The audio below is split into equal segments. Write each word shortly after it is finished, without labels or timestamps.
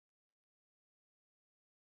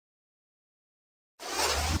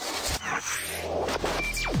We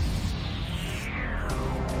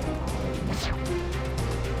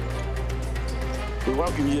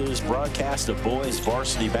welcome you to this broadcast of boys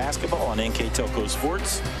varsity basketball on NKTelco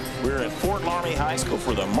Sports. We're at Fort Loramie High School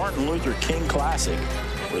for the Martin Luther King Classic,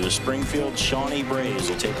 where the Springfield Shawnee Braves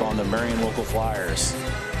will take on the Marion local Flyers.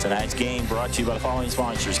 Tonight's game brought to you by the following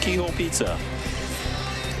sponsors: Keyhole Pizza,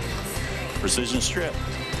 Precision Strip,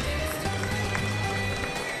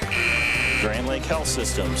 Grand Lake Health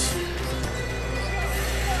Systems,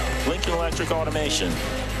 Lincoln Electric Automation,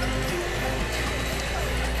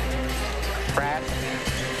 Pratt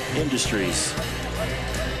Industries,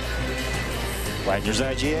 Wagner's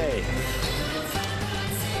IGA,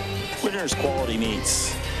 Winners Quality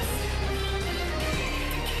Meats,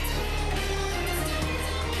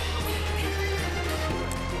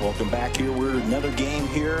 welcome back here. We're at another game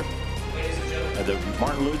here at the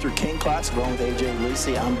Martin Luther King Classic, along with AJ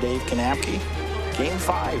Lacey. I'm Dave Kanapke. Game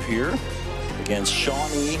 5 here against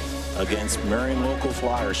Shawnee, against Marion local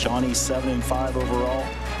Flyers. Shawnee 7-5 overall.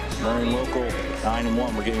 Marion local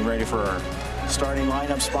 9-1. We're getting ready for our starting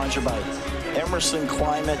lineup, sponsored by Emerson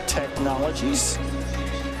Climate Technologies.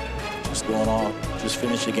 Just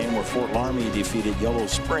finished the game where Fort Loramie defeated Yellow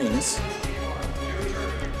Springs.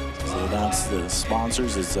 So that's the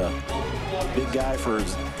sponsors. It's a big guy for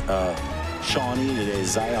Shawnee today,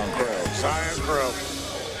 Zion Crow. Zion Crow.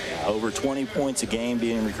 Over 20 points a game,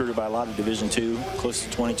 being recruited by a lot of Division II, close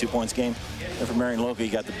to 22 points a game. And for Marion local, they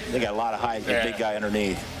got a lot of height, the big guy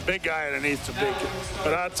underneath. Big guy underneath the big.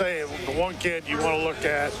 But I'll tell you, the one kid you want to look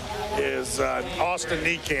at is Austin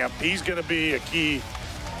Niekamp. He's going to be a key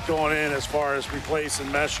going in as far as replacing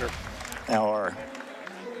Mesher. Now our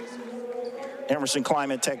Emerson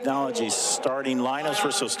Climate Technologies starting lineups.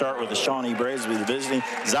 First, we'll start with the Shawnee Braves. Will be the visiting.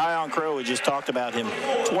 Zion Crow, we just talked about him,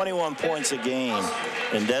 21 points a game.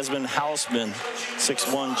 And Desmond Hausman,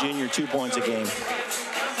 6'1" junior, 2 points a game.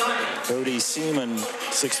 Cody Seaman,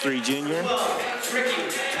 6'3" junior.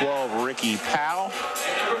 12, Ricky Powell.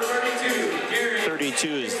 32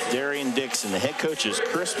 is Darian Dixon. The head coach is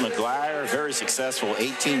Chris McGuire, very successful,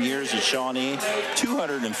 18 years at Shawnee,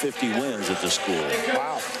 250 wins at the school.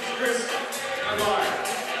 Wow.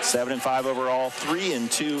 7-5 overall,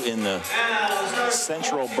 3-2 in the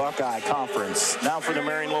Central Buckeye Conference. Now for the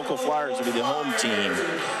Marion local Flyers, will be the home team.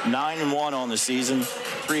 9-1 on the season,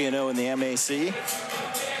 3-0 in the MAC.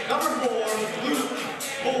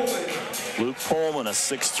 Luke Pullman, a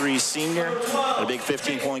 6'3" senior, had a big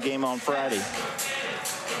 15-point game on Friday.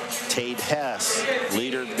 Tate Hess,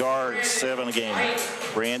 leader guard, 7 a game.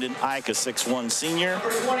 Brandon Ike, a 6'1" senior.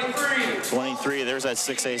 23, there's that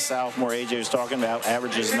 6A sophomore AJ was talking about,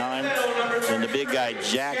 averages 9. And the big guy,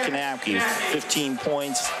 Jack Kanapke, 15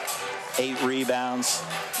 points, 8 rebounds.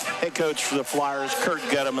 Head coach for the Flyers, Kurt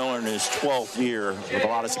Guttemiller, in his 12th year with a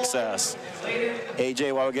lot of success.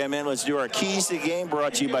 AJ, while we get him in, let's do our keys to the game,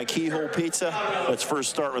 brought to you by Keyhole Pizza. Let's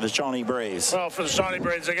first start with the Shawnee Braves. Well, for the Shawnee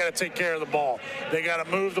Braves, they got to take care of the ball. They got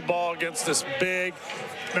to move the ball against this big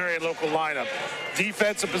Marion local lineup.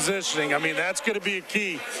 Defensive positioning, I mean, that's going to be a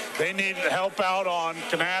key. They need to help out on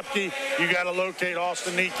Kanapke. You got to locate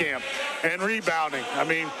Austin Niekamp. And rebounding, I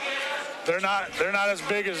mean, they're not as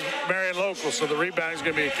big as Marion local, so the rebounding is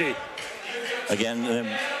going to be a key. Again,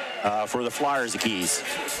 for the Flyers, the keys.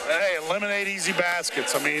 Hey, eliminate easy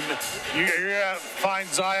baskets. I mean, you're going to find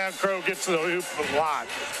Zion Crow get to the hoop a lot.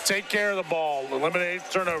 Take care of the ball, eliminate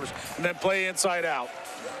turnovers, and then play inside out.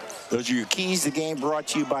 Those are your keys to the game, brought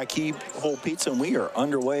to you by Keyhole Pizza, and we are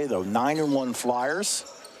underway. The 9-1 Flyers.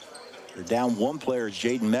 They're down one player.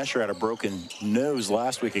 Jaden Mesher had a broken nose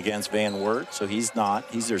last week against Van Wert, so he's not.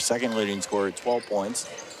 He's their second leading scorer at 12 points.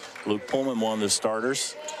 Luke Pullman, one of the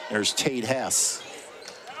starters. There's Tate Hess.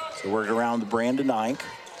 So working around the Brandon Ike.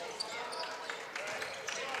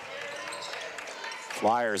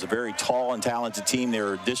 Flyers, a very tall and talented team. They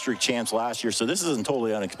were district champs last year, so this isn't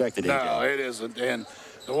totally unexpected. No, it isn't. And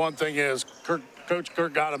the one thing is, Coach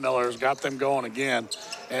Kurt Guttemiller has got them going again,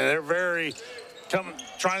 and they're very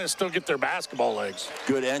trying to still get their basketball legs.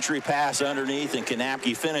 Good entry pass underneath, and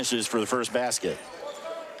Kanapke finishes for the first basket.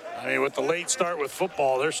 I mean, with the late start with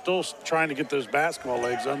football, they're still trying to get those basketball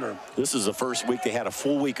legs under them. This is the first week they had a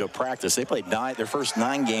full week of practice. They played their first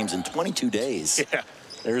 9 games in 22 days. Yeah.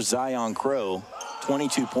 There's Zion Crow,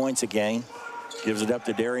 22 points a game. Gives it up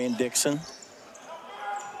to Darian Dixon.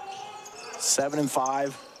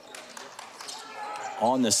 7-5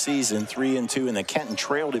 on the season, 3-2 in the Kenton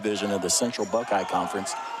Trail division of the Central Buckeye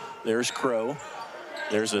Conference. There's Crow.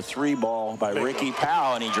 There's a 3 ball by Ricky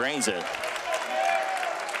Powell, and he drains it.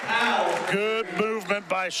 Good movement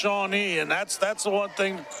by Shawnee, and that's the one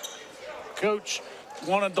thing Coach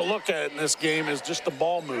wanted to look at in this game, is just the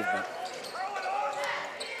ball movement.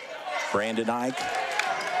 Brandon Ike.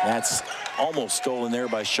 That's almost stolen there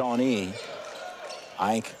by Shawnee.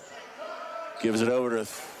 Ike gives it over to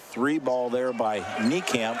 3 ball there by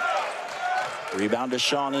Niekamp. Rebound to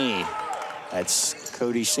Shawnee. That's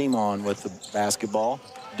Cody Simon with the basketball.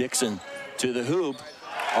 Dixon to the hoop.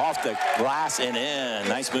 Off the glass and in.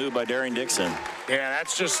 Nice move by Darian Dixon. Yeah,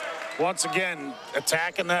 that's just, once again,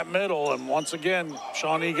 attacking that middle. And once again,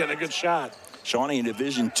 Shawnee getting a good shot. Shawnee, a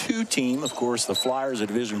Division II team. Of course, the Flyers, a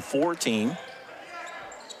Division IV team.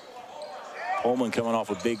 Pullman coming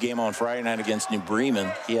off a big game on Friday night against New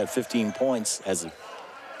Bremen. He had 15 points as the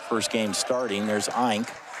first game starting. There's Ike.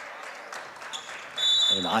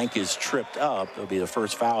 And Ike is tripped up. It'll be the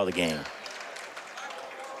first foul of the game.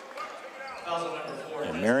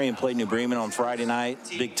 And Marion played New Bremen on Friday night.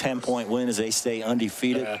 Big 10-point win as they stay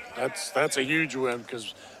undefeated. Yeah, that's a huge win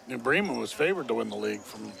because New Bremen was favored to win the league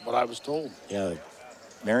from what I was told. Yeah,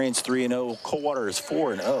 Marion's 3-0. Coldwater is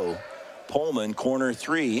 4-0. Pullman, corner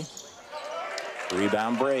 3.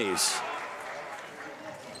 Rebound Braves.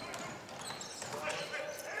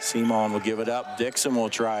 Simon will give it up. Dixon will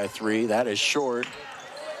try a 3. That is short.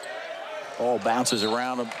 Ball bounces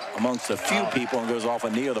around amongst a few people and goes off a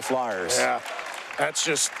knee of the Flyers. Yeah, that's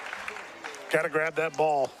just, got to grab that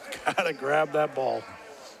ball. Got to grab that ball.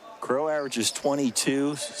 Crow averages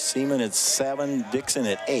 22. Seaman at 7. Dixon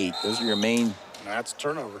at 8. Those are your main. That's a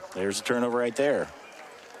turnover. There's a turnover right there.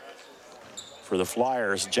 For the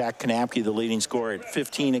Flyers, Jack Kanapke, the leading scorer at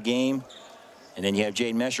 15 a game. And then you have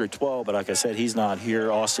Jade Mesher at 12, but like I said, he's not here.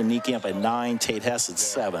 Austin Niekamp at 9, Tate Hess at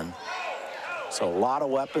 7. So a lot of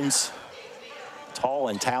weapons. Tall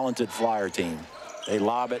and talented Flyer team. They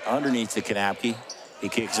lob it underneath to Kanapke. He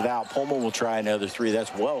kicks it out. Pullman will try another 3.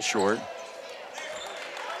 That's well short.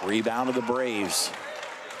 Rebound of the Braves.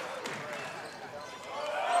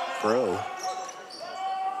 Crow.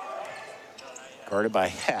 Guarded by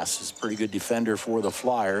Hess, is a pretty good defender for the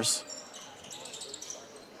Flyers.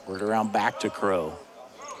 Worked around back to Crow.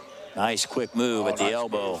 Nice quick move at the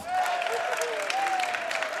elbow. Move.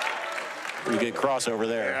 Pretty good crossover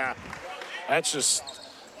there. Yeah, that's just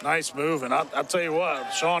nice move. And I'll tell you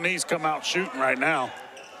what, Shawnee's come out shooting right now.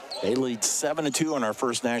 They lead 7-2 on our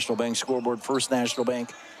First National Bank scoreboard. First National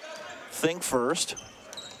Bank, think first.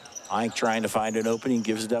 Ike trying to find an opening,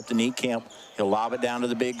 gives it up to Niekamp. He'll lob it down to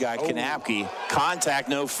the big guy, Kanapke. Contact,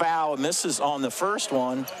 no foul. Misses on the first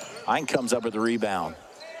one. Ike comes up with the rebound.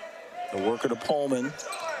 The worker to Pullman.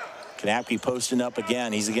 Kanapke posting up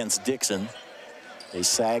again. He's against Dixon. They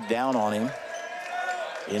sag down on him.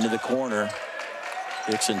 Into the corner.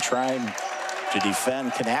 Dixon trying to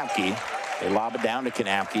defend Kanapke. They lob it down to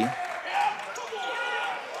Kanapke.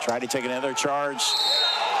 Try to take another charge.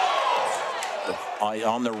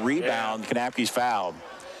 On the rebound, Kanapke's fouled.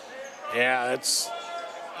 Yeah, that's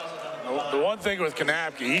the one thing with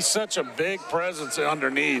Kanapke. He's such a big presence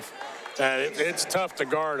underneath that it's tough to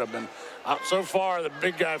guard him. And so far, the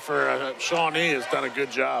big guy for Shawnee has done a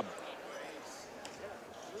good job.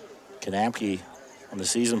 Kanapke on the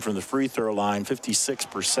season from the free throw line,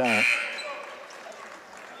 56%.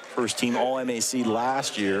 First team All-MAC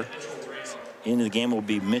last year. Into the game will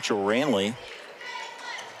be Mitchell Ranley.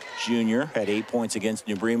 Junior had 8 points against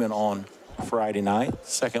New Bremen on Friday night.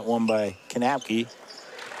 Second one by Kanapke.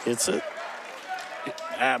 Hits it.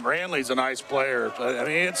 Ranley's a nice player. I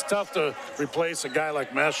mean, it's tough to replace a guy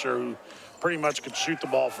like Mesher who pretty much could shoot the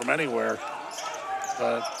ball from anywhere.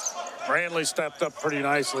 But Ranley stepped up pretty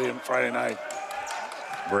nicely on Friday night.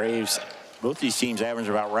 Braves, both these teams average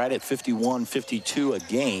about right at 51, 52 a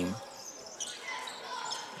game.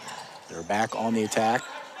 They're back on the attack.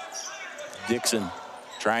 Dixon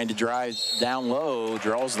trying to drive down low,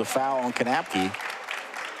 draws the foul on Kanapke.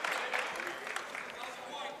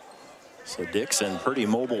 So Dixon, pretty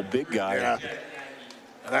mobile big guy. Yeah.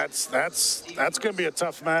 That's going to be a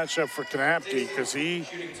tough matchup for Kanapke because he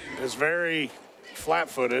is very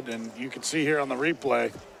flat-footed, and you can see here on the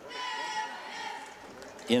replay.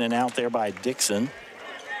 In and out there by Dixon.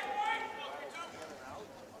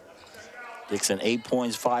 Dixon 8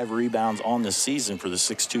 points, 5 rebounds on the season for the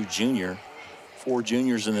 6'2 junior. 4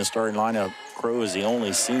 juniors in the starting lineup. Crow is the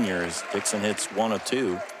only senior as Dixon hits 1 of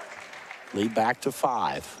 2. Lead back to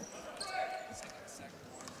 5.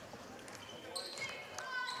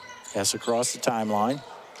 Hess across the timeline.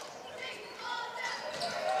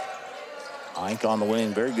 Ike on the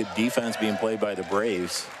wing. Very good defense being played by the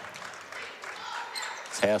Braves.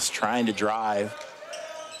 Hess trying to drive.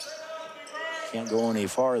 Can't go any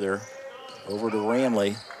farther. Over to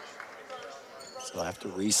Ramley. So I'll have to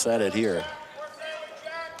reset it here.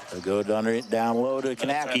 They'll go down low to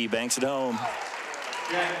Kanapke. Banks it home.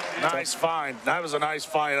 Nice find. That was a nice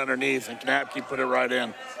find underneath, and Kanapke put it right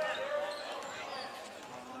in.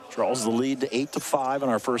 Draws the lead to 8-5 on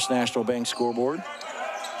our First National Bank scoreboard.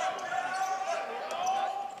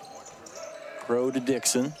 Crow to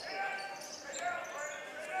Dixon.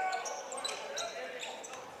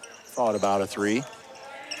 Thought about a three.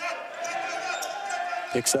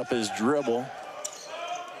 Picks up his dribble.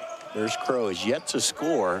 There's Crow. Is yet to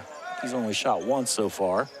score. He's only shot once so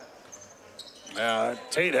far.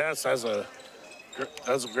 Tate Hess does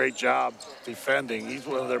a great job defending. He's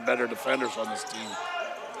one of their better defenders on this team.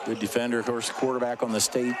 Good defender, of course, quarterback on the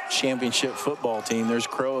state championship football team. There's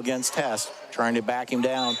Crow against Hess, trying to back him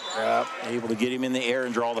down. Yep. Able to get him in the air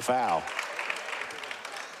and draw the foul.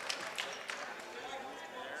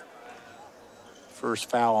 First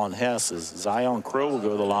foul on Hess is Zion Crow will go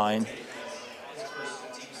to the line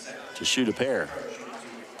to shoot a pair.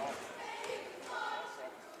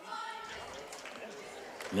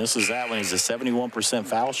 Misses that one. He's a 71%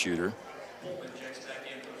 foul shooter.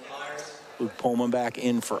 Luke Pullman back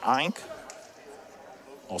in for Eink.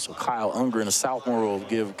 Also, Kyle Ungren, a sophomore, will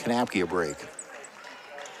give Kanapke a break.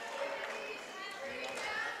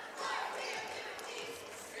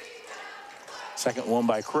 Second one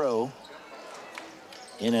by Crow.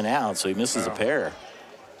 In and out, so he misses a pair.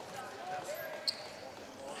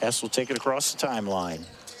 Hess will take it across the timeline.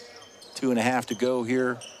 2.5 to go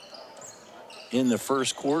here in the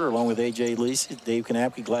first quarter, along with A.J. Lacey. Dave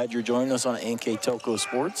Kanapke, glad you're joining us on NKTelco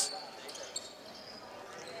Sports.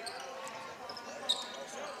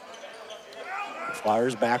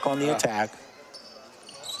 Flyers back on the attack.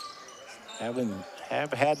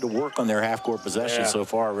 Have had to work on their half-court possession so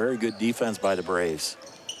far. Very good defense by the Braves.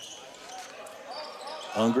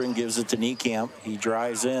 Ungren gives it to Niekamp. He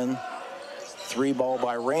drives in. Three ball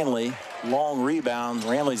by Ranley. Long rebound.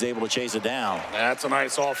 Ranley's able to chase it down. That's a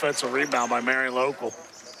nice offensive rebound by Marion Local.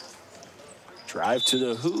 Drive to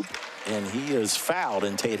the hoop, and he is fouled,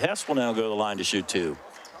 and Tate Hess will now go to the line to shoot two.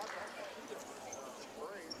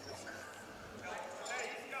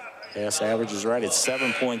 Hess averages right at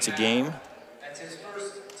 7 points a game. That's his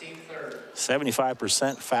first team third.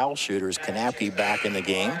 75% foul shooters. Kanapke back in the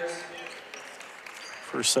game.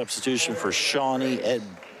 First substitution for Shawnee, Ed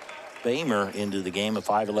Bamer into the game, a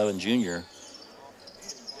 5'11 junior.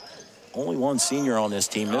 Only one senior on this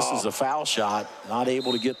team. Misses a foul shot, not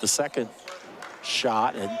able to get the second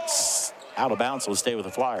shot. It's out of bounds, so it'll stay with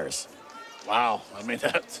the Flyers. Wow, I mean,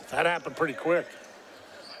 that happened pretty quick.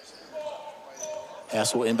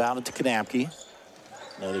 Hess will inbound it to Kanapke.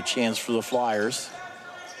 Another chance for the Flyers.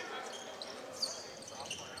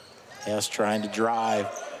 Hess trying to drive.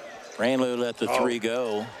 Ranley let the three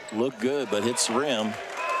go. Looked good, but hits the rim.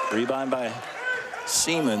 Rebound by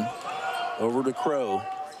Seaman. Over to Crow.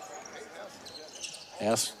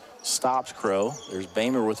 Hess stops Crow. There's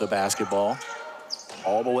Bamer with the basketball.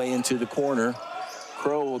 All the way into the corner.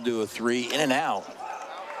 Crow will do a three, in and out.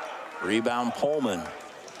 Rebound Pullman.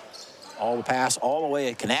 All the pass all the way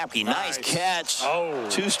at Kanapke. Nice catch.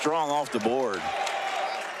 Too strong off the board.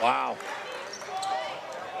 Wow.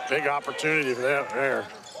 Big opportunity for that there.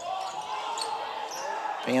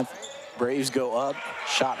 Braves go up.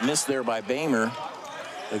 Shot missed there by Bamer.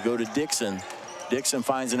 They go to Dixon. Dixon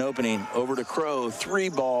finds an opening. Over to Crow. Three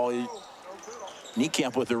ball.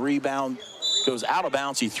 Niekamp with the rebound. Goes out of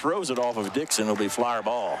bounds. He throws it off of Dixon. It'll be Flyer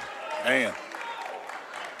ball. Man.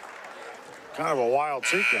 Kind of a wild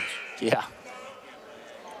sequence. Yeah.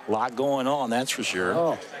 A lot going on, that's for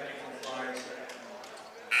sure.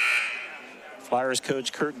 Flyers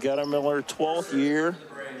coach Kurt Guttermiller, 12th year.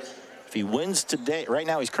 If he wins today, right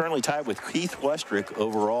now he's currently tied with Keith Westrick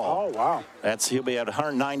overall. Oh, wow. He'll be at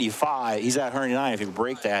 195. He's at 109. If he can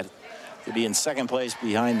break that, he'll be in second place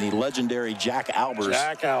behind the legendary Jack Albers.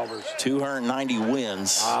 Jack Albers. 290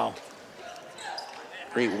 wins. Wow.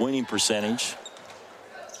 Great winning percentage.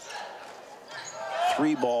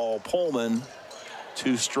 Three ball Pullman.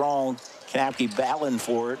 Too strong. Kanapke battling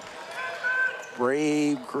for it.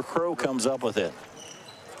 Brave Crow comes up with it.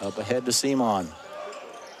 Up ahead to Simon.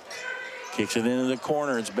 Kicks it into the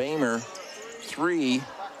corner. It's Bamer. Three.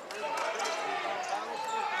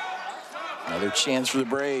 Another chance for the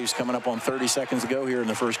Braves coming up on 30 seconds to go here in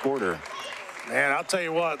the first quarter. Man, I'll tell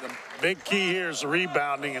you what, the big key here is the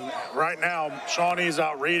rebounding. And right now, Shawnee's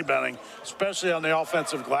out rebounding, especially on the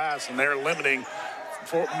offensive glass, and they're limiting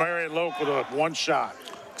for Marion Local to one shot.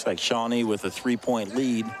 Looks like Shawnee with a 3-point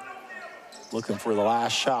lead. Looking for the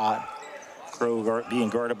last shot. Crow being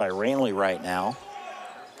guarded by Ranley right now.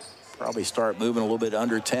 Probably start moving a little bit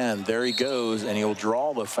under 10. There he goes, and he'll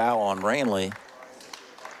draw the foul on Ranley.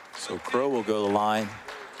 So Crow will go to the line.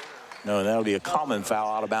 No, that'll be a common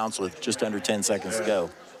foul out of bounds with just under 10 seconds to go.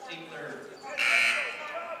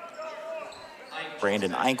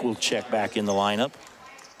 Brandon Eink will check back in the lineup.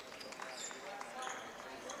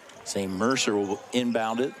 St. Mercer will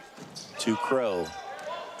inbound it to Crow.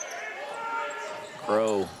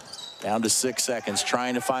 Crow down to 6 seconds,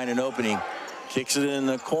 trying to find an opening. Kicks it in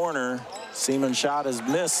the corner. Seaman shot is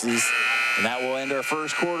misses. And that will end our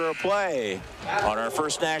first quarter of play. On our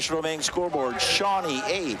First National Bank scoreboard, Shawnee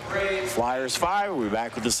 8, Flyers 5. We'll be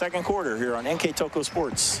back with the second quarter here on NKTelco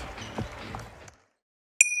Sports.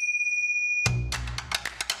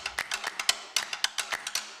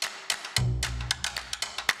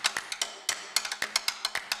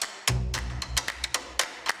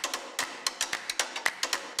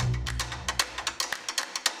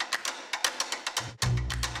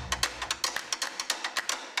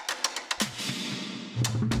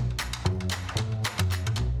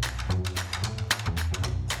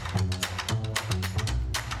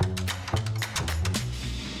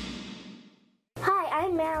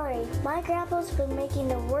 My grandpa's been making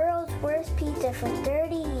the world's worst pizza for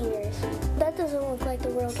 30 years. That doesn't look like the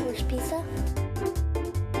world's worst pizza.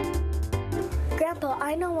 Grandpa,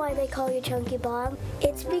 I know why they call you Chunky Bob.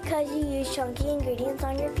 It's because you use chunky ingredients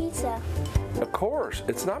on your pizza. Of course,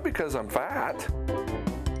 it's not because I'm fat.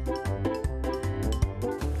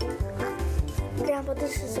 Grandpa,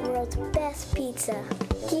 this is the world's best pizza.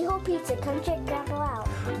 Keyhole Pizza, come check Grandpa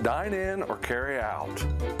out. Dine in or carry out.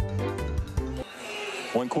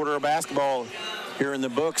 One quarter of basketball here in the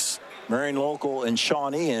books. Marion local and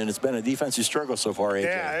Shawnee, and it's been a defensive struggle so far, AJ.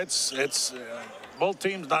 Yeah, it's both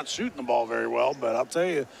teams not shooting the ball very well, but I'll tell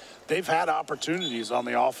you, they've had opportunities on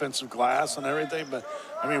the offensive glass and everything, but,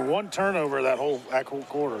 I mean, one turnover that whole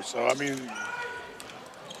quarter. So, I mean,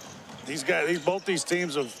 both these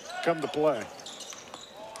teams have come to play.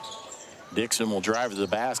 Dixon will drive to the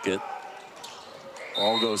basket.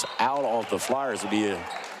 Ball goes out off the Flyers. It'll be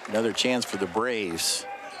another chance for the Braves.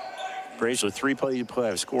 Braves with 3 play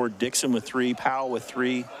have scored. Dixon with 3, Powell with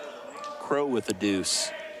 3, Crow with a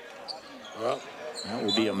deuce. Well, that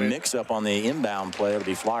will be a mix-up on the inbound play. It'll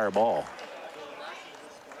be Flyer ball.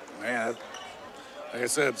 Man, like I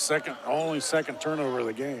said, only second turnover of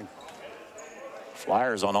the game.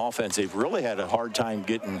 Flyers on offense, they've really had a hard time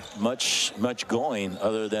getting much going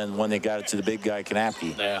other than when they got it to the big guy,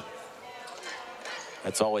 Kanapke. Yeah.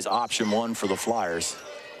 That's always option 1 for the Flyers.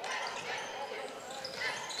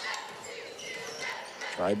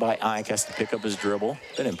 Tried by Ike, has to pick up his dribble.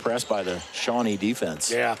 Been impressed by the Shawnee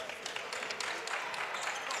defense. Yeah.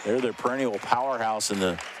 They're the perennial powerhouse in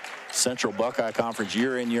the Central Buckeye Conference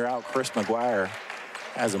year in, year out. Chris McGuire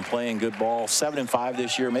has them playing good ball. 7-5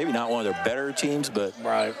 this year. Maybe not one of their better teams, but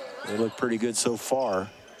they look pretty good so far.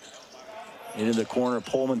 Into the corner,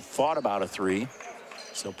 Pullman thought about a 3.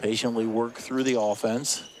 So patiently work through the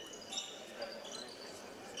offense.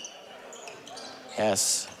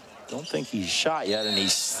 Hess, don't think he's shot yet, and he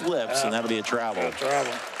slips, and that'll be a travel.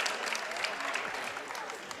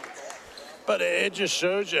 But it just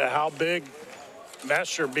shows you how big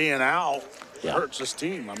Mesher being out hurts this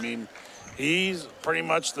team. I mean, he's pretty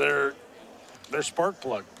much their spark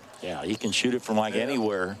plug. Yeah, he can shoot it from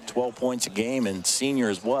anywhere. 12 points a game, and senior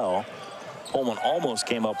as well. Pullman almost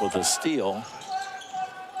came up with a steal.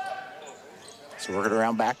 So working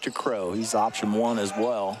around back to Crow. He's option 1 as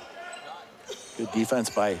well. Good defense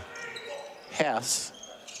by Hess.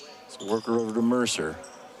 So worker over to Mercer.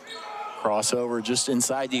 Crossover just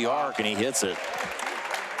inside the arc, and he hits it.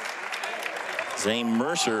 Zane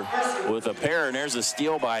Mercer with a pair, and there's a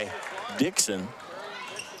steal by Dixon.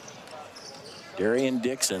 Darian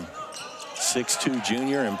Dixon, 6'2"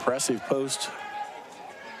 junior, impressive post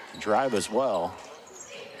drive as well.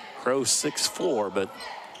 Crow 6'4", but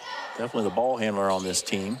definitely the ball handler on this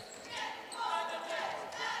team.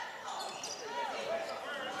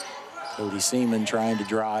 Cody Seaman trying to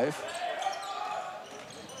drive.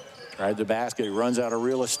 Drive the basket, he runs out of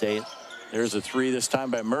real estate. There's a 3 this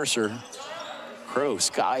time by Mercer. Crow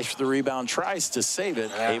skies for the rebound, tries to save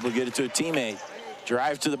it, able to get it to a teammate.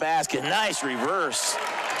 Drive to the basket, nice reverse.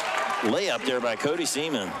 Layup there by Cody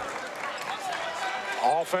Seaman.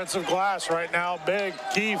 Offensive glass right now, big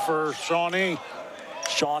key for Shawnee.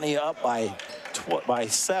 Shawnee up by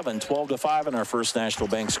 7, 12-5 in our First National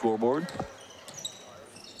Bank scoreboard.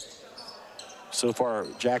 So far,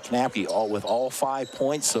 Jack Kanapke with all 5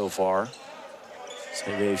 points so far.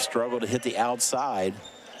 So they've struggled to hit the outside.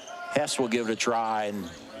 Hess will give it a try, and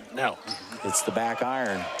no, it's the back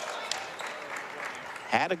iron.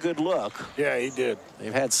 Had a good look. Yeah, he did.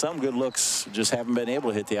 They've had some good looks, just haven't been able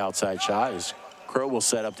to hit the outside shot. As Crow will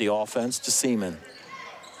set up the offense to Seaman.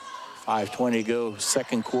 5:20 to go,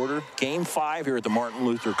 second quarter. Game 5 here at the Martin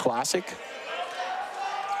Luther Classic.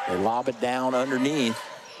 They lob it down underneath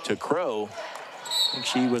to Crow. I think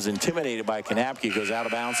she was intimidated by Kanapke, goes out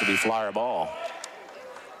of bounds to be Flyer ball.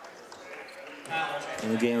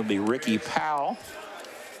 In the game will be Ricky Powell.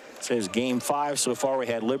 It says game 5 so far. We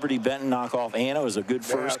had Liberty Benton knock off Anna. It was a good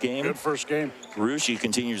first game. Good first game. Rushi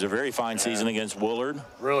continues a very fine season against Willard.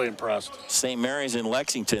 Really impressed. St. Mary's in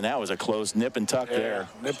Lexington. That was a close nip and tuck there.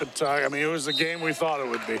 Nip and tuck. I mean, it was the game we thought it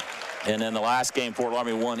would be. And then the last game, Fort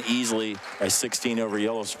Loramie won easily by 16 over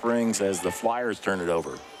Yellow Springs as the Flyers turned it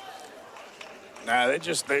over. Nah,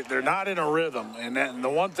 they're not in a rhythm. And the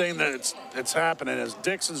one thing that's happening is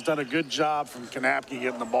Dixon's done a good job from Kanapke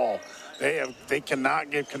getting the ball. They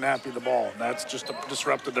cannot give Kanapke the ball. And that's just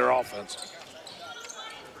disrupted their offense.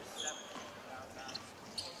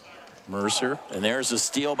 Mercer, and there's a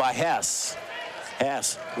steal by Hess.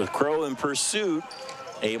 Hess with Crow in pursuit,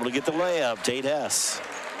 able to get the layup. Tate Hess.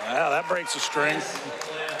 Wow, that breaks a string.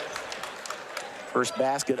 First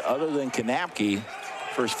basket other than Kanapke.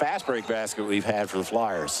 First fast break basket we've had for the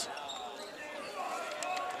Flyers.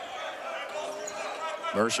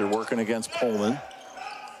 Mercer working against Pullman.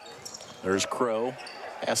 There's Crow.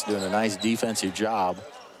 Hess doing a nice defensive job.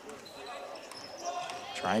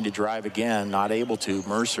 Trying to drive again, not able to.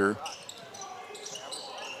 Mercer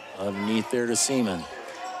underneath there to Seaman.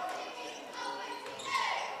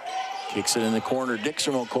 Kicks it in the corner.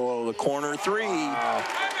 Dixon will call the corner three.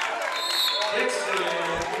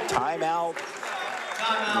 Timeout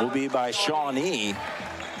will be by Shawnee.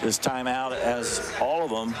 This timeout, as all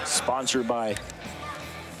of them, sponsored by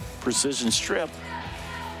Precision Strip.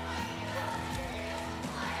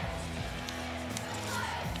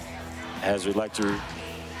 As we'd like to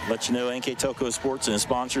let you know, NKTelco Sports and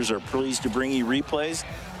sponsors are pleased to bring you replays.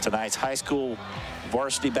 Tonight's high school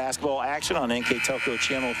varsity basketball action on NKTelco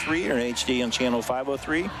Channel 3 or HD on Channel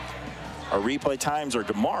 503. Our replay times are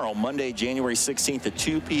tomorrow, Monday, January 16th at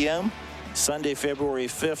 2 p.m., Sunday, February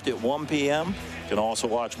 5th at 1 p.m. You can also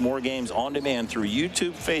watch more games on demand through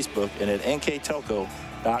YouTube, Facebook, and at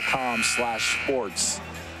nktelco.com/sports.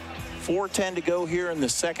 4:10 to go here in the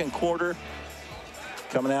second quarter.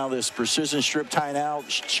 Coming out of this Precision Strip timeout,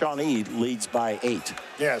 Shawnee leads by 8.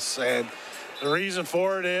 Yes, and the reason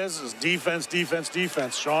for it is defense, defense,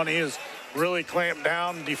 defense. Shawnee has really clamped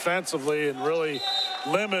down defensively and really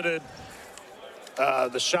limited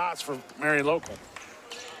the shots for Marion Local.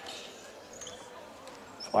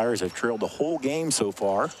 Flyers have trailed the whole game so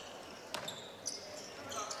far.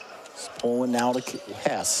 It's pulling now to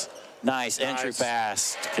Hess. Nice entry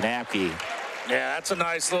pass to Kanapke. Yeah, that's a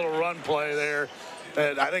nice little run play there.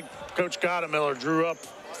 And I think Coach Gottemiller drew up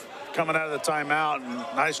coming out of the timeout, and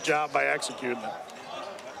nice job by executing it.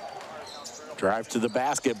 Drive to the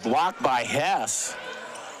basket, blocked by Hess.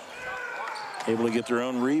 Able to get their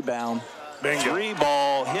own rebound. Bingo.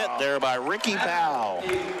 3-ball hit there by Ricky Powell.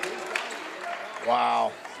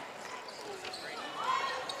 Wow.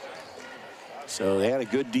 So they had a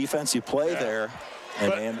good defensive play there.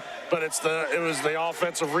 And but it was the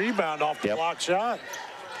offensive rebound off the block shot.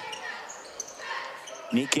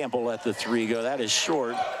 Niekamp will let the 3 go. That is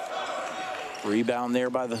short. Rebound there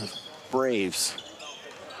by the Braves.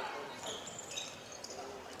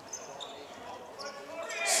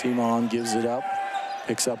 Simon gives it up,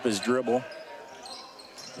 picks up his dribble.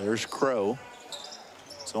 There's Crow.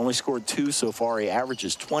 He's only scored 2 so far. He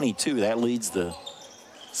averages 22. That leads the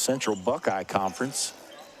Central Buckeye Conference,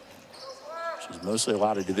 which is mostly a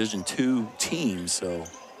lot of Division II teams. So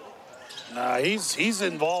he's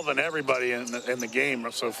involving everybody in the game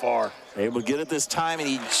so far. Able to get it this time, and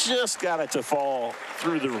he just got it to fall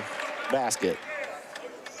through the basket.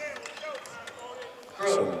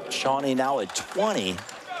 So Shawnee now at 20.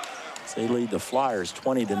 So they lead the Flyers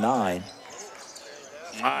 20-9.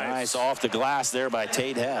 Nice off the glass there by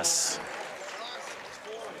Tate Hess.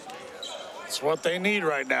 It's what they need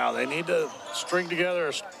right now. They need to string together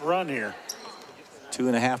a run here.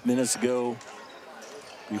 2.5 minutes to go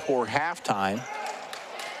before halftime.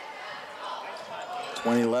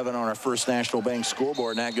 2011 on our First National Bank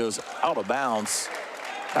scoreboard, and that goes out of bounds.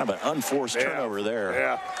 Kind of an unforced turnover there.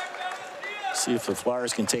 Yeah. See if the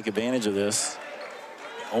Flyers can take advantage of this.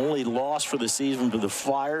 Only loss for the season to the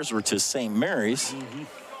Flyers were to St. Mary's.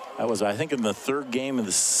 That was, I think, in the 3rd game of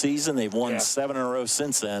the season. They've won 7 in a row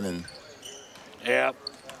since then. And yeah,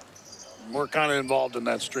 we're kind of involved in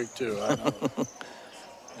that streak too. I know.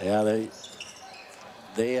 Yeah,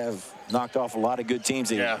 they have knocked off a lot of good teams.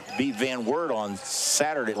 They beat Van Wert on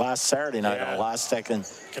last Saturday night on a last second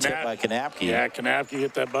tip by Kanapke. Yeah, Kanapke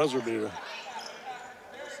hit that buzzer beater.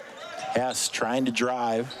 Hess trying to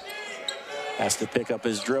drive. Has to pick up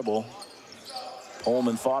his dribble.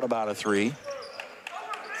 Pullman thought about a 3.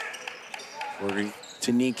 We're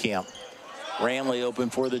to Niekamp. Ramley open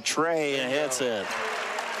for the tray and hits it.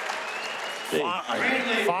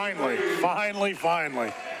 Finally.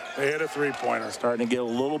 They hit a three-pointer. Starting to get a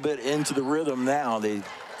little bit into the rhythm now. They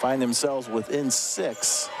find themselves within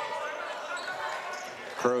 6.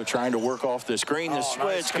 Crow trying to work off the screen. The switch.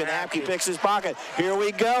 Nice. Kanapke picks his pocket. Here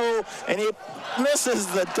we go. And he misses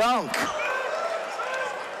the dunk.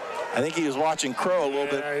 I think he was watching Crow a little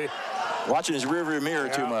bit. Watching his rearview mirror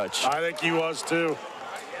too much. I think he was too.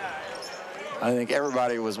 I think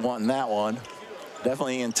everybody was wanting that one.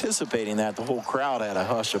 Definitely anticipating that. The whole crowd had a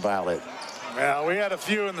hush about it. Yeah, we had a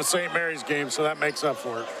few in the St. Mary's game, so that makes up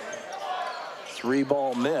for it.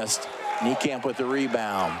 3-ball missed. Niekamp with the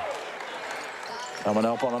rebound. Coming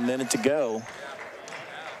up on a minute to go.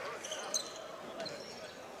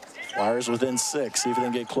 Flyers within 6. See if they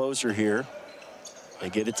can get closer here.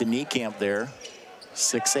 They get it to Niekamp there.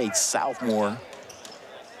 6'8", sophomore.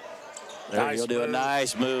 There Nice he'll do a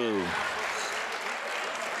nice move.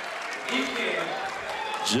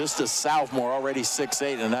 Just a sophomore, already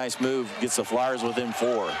 6'8", and a nice move. Gets the Flyers within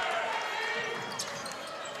 4.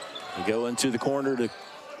 They go into the corner to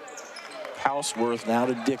Houseworth, now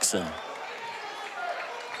to Dixon.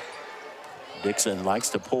 Dixon likes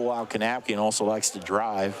to pull out Kanapke and also likes to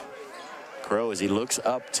drive. Crow, as he looks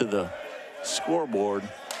up to the scoreboard,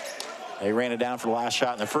 they ran it down for the last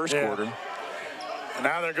shot in the first quarter. And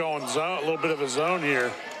now they're going zone, a little bit of a zone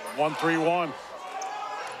here. 1-3-1.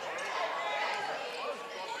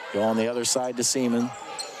 Go on the other side to Seaman.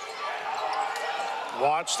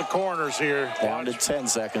 Watch the corners here. Down to 10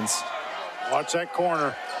 seconds. Watch that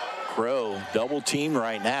corner. Crow double team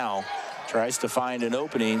right now. Tries to find an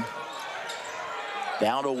opening.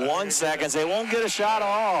 Down to 1 second. They won't get a shot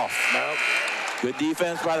off. Nope. Good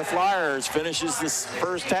defense by the Flyers. Finishes this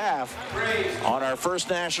first half. On our First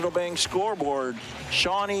National Bank scoreboard,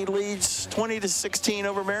 Shawnee leads 20-16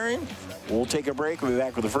 over Marion. We'll take a break. We'll be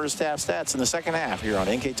back with the first half stats in the second half here on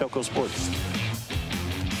NKTelco Sports.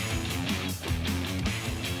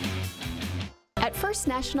 At First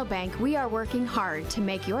National Bank, we are working hard to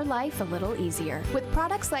make your life a little easier. With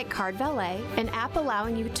products like Card Valet, an app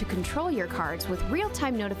allowing you to control your cards with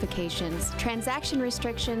real-time notifications, transaction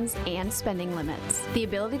restrictions, and spending limits. The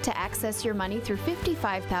ability to access your money through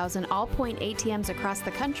 55,000 all-point ATMs across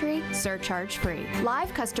the country, surcharge-free.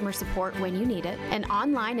 Live customer support when you need it, and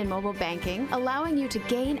online and mobile banking, allowing you to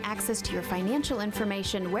gain access to your financial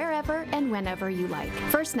information wherever and whenever you like.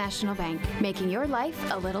 First National Bank, making your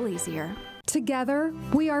life a little easier. Together,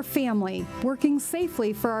 we are family, working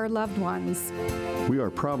safely for our loved ones. We are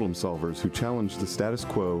problem solvers who challenge the status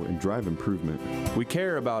quo and drive improvement. We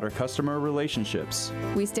care about our customer relationships.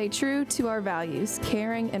 We stay true to our values,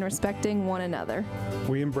 caring and respecting one another.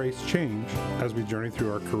 We embrace change as we journey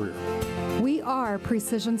through our career. We are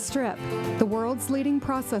Precision Strip, the world's leading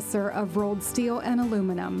processor of rolled steel and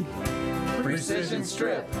aluminum. Precision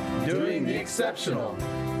Strip, doing the exceptional.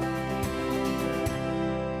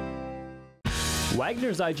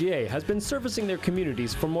 Wagner's IGA has been servicing their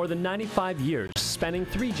communities for more than 95 years, spanning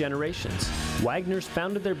 3 generations. Wagner's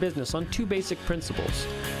founded their business on 2 basic principles: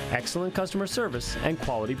 excellent customer service and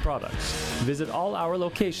quality products. Visit all our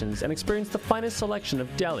locations and experience the finest selection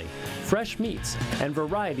of deli, fresh meats, and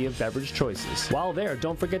variety of beverage choices. While there,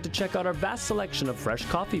 don't forget to check out our vast selection of fresh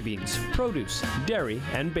coffee beans, produce, dairy,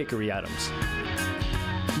 and bakery items.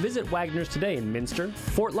 Visit Wagner's today in Minster,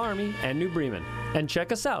 Fort Loramie, and New Bremen, and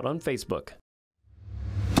check us out on Facebook.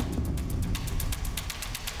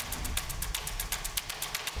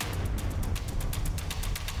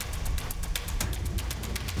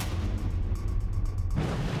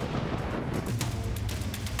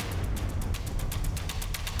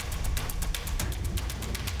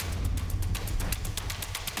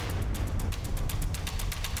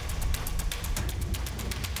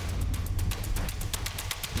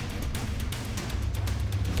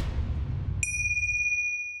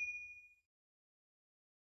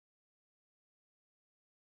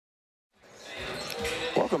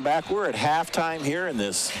 Welcome back. We're at halftime here in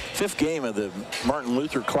this 5th game of the Martin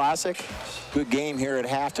Luther Classic. Good game here at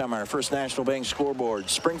halftime on our First National Bank scoreboard.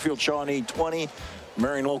 Springfield Shawnee 20,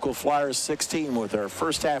 Marion Local Flyers 16 with our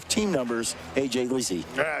first half team numbers. AJ Lisi.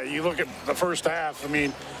 Yeah, you look at the first half, I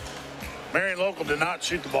mean, Marion Local did not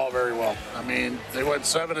shoot the ball very well. I mean, they went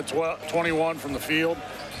 7 of 21 from the field,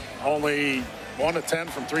 only 1 of 10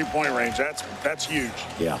 from three-point range. That's huge.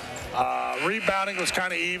 Yeah. Rebounding was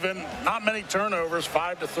kind of even. Not many turnovers,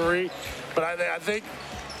 5 to 3. But I think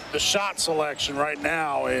the shot selection right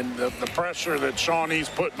now and the pressure that Shawnee's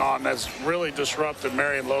putting on has really disrupted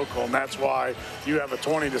Marion Local, and that's why you have a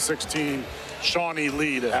 20-16 Shawnee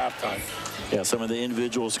lead at halftime. Yeah, some of the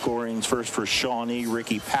individual scorings. First for Shawnee,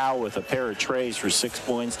 Ricky Powell with a pair of trays for 6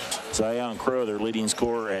 points. Zion Crow, their leading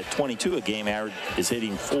scorer at 22 a game average, is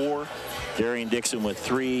hitting 4. Darian Dixon with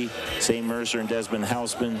 3. St. Mercer and Desmond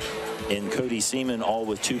Hausman and Cody Seaman all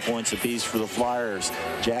with 2 points apiece for the Flyers.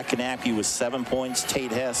 Jack Kanapke with 7 points.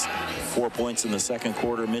 Tate Hess 4 points in the second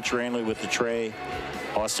quarter. Mitch Ranley with the tray.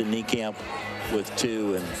 Austin Niekamp with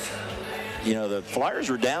 2. And you know, the Flyers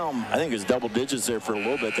were down, I think it was double digits there for a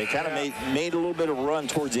little bit. They kind of made a little bit of a run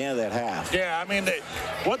towards the end of that half. Yeah, I mean,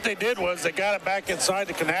 what they did was they got it back inside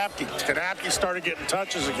to Kanapke. Kanapke started getting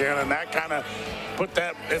touches again, and that kind of put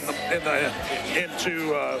that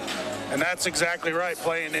and that's exactly right,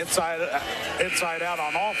 playing inside out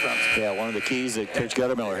on offense. Yeah, one of the keys that Coach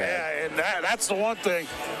Guttermiller had. Yeah, and that's the one thing.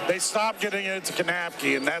 They stopped getting it into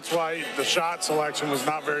Kanapke, and that's why the shot selection was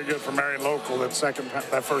not very good for Marion Local that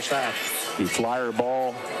first half. The Flyer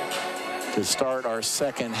ball to start our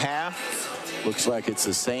second half. Looks like it's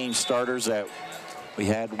the same starters that we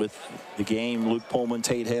had with the game. Luke Pullman,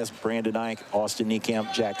 Tate Hess, Brandon Ike, Austin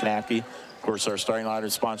Niekamp, Jack Kanapke. Of course, our starting lineup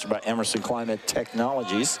is sponsored by Emerson Climate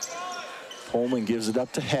Technologies. Pullman gives it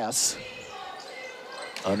up to Hess.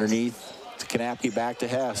 Underneath to Kanapke, back to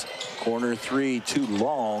Hess. Corner 3, too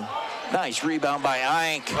long. Nice rebound by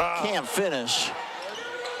Ike. Can't finish.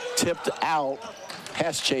 Tipped out.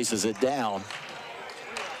 Hess chases it down.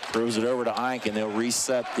 Throws it over to Ike, and they'll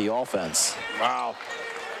reset the offense. Wow.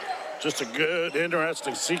 Just a good,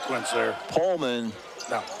 interesting sequence there. Pullman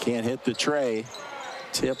can't hit the tray.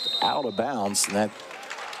 Tipped out of bounds, and that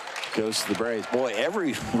goes to the Braves. Boy,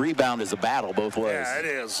 every rebound is a battle both ways. Yeah, it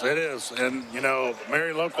is. It is. And, you know,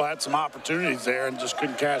 Marion Local had some opportunities there and just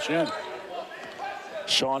couldn't cash in.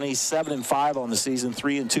 Shawnee 7-5 on the season,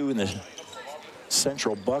 3-2 in the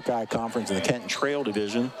Central Buckeye Conference in the Kenton Trail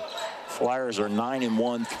Division. Flyers are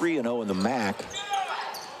 9-1, 3-0 in the MAC.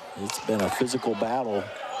 It's been a physical battle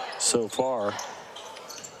so far.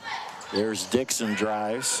 There's Dixon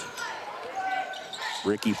drives.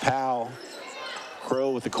 Ricky Powell.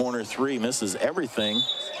 Crow with the corner 3, misses everything.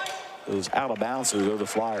 Goes out of bounds, so we go to the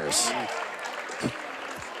Flyers.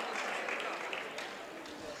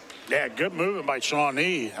 Yeah, good movement by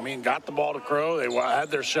Shawnee. I mean, got the ball to Crow. They had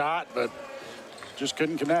their shot, but just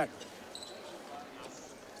couldn't connect.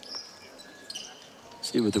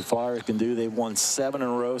 See what the Flyers can do. They've won 7 in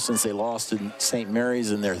a row since they lost to St.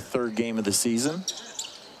 Mary's in their 3rd game of the season.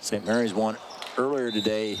 St. Mary's won earlier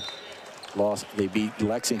today. They beat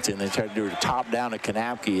Lexington. They tried to do a top down at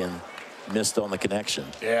Kanapke and missed on the connection.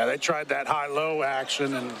 Yeah, they tried that high-low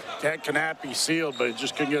action and had Kanapke sealed, but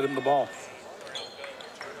just couldn't get him the ball.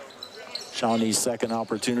 Shawnee's second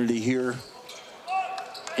opportunity here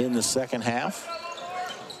in the second half.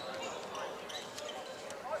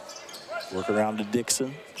 Work around to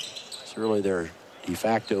Dixon. It's really their de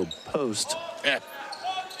facto post. Yeah.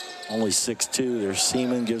 Only 6'2". There's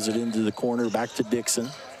Seaman, gives it into the corner, back to Dixon.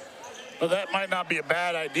 Well, that might not be a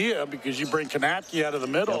bad idea because you bring Kanapke out of the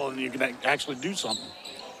middle and you can actually do something.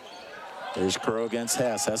 There's Crow against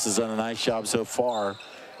Hess. Hess has done a nice job so far.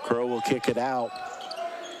 Crow will kick it out.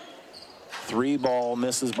 3 ball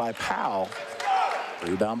misses by Powell.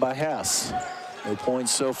 Rebound by Hess. No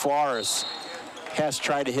points so far as Hess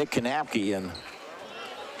tried to hit Kanapke and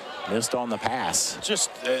missed on the pass.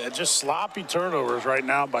 Just sloppy turnovers right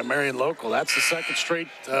now by Marion Local. That's the second straight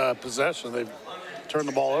possession they've turned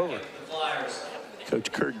the ball over.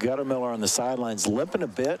 Coach Kurt Guttermiller on the sidelines limping a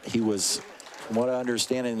bit. He was, from what I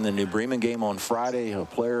understand, in the New Bremen game on Friday, a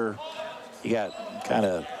player, he got kind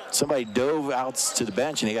of, somebody dove out to the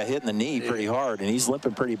bench and he got hit in the knee pretty hard, and he's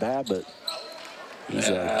limping pretty bad, but he's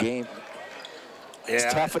a game. He's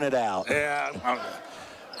toughing it out. Yeah,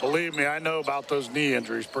 believe me, I know about those knee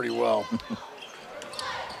injuries pretty well.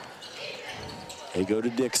 They go to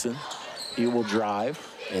Dixon. He will drive,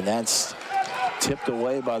 and that's tipped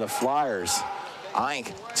away by the Flyers.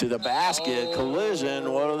 Ike to the basket,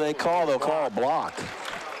 collision. What do they call? They'll call a block.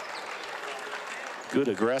 Good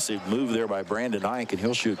aggressive move there by Brandon Ike, and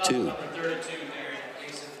he'll shoot 2.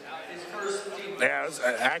 Yeah, it was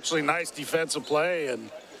actually nice defensive play, and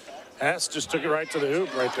Hess just took it right to the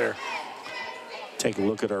hoop right there. Take a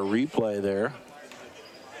look at our replay there.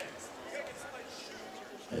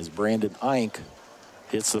 As Brandon Ike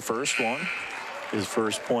hits the first one. His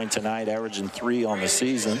first point tonight, averaging 3 on the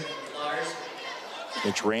season.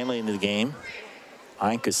 Mitch Ranley into the game.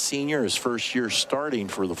 Ike, a senior, his first year starting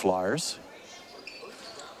for the Flyers.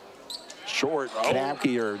 Short,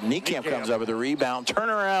 Kanapke or Niekamp comes up with a rebound. Turn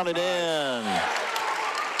around and in.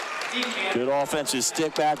 Good offensive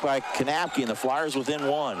stick back by Kanapke, and the Flyers within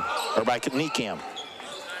 1, or by Niekamp.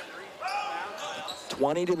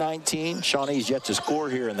 20-19. Shawnee's yet to score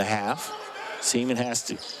here in the half. Seaman has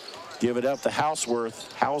to give it up to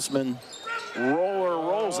Houseworth. Hausman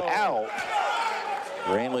rolls out.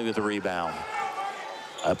 Ranley with the rebound.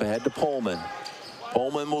 Up ahead to Pullman.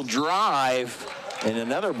 Pullman will drive, and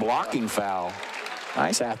another blocking foul.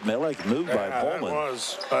 Nice athletic move by Pullman. That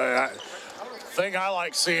was. Thing I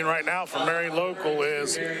like seeing right now from Marion Local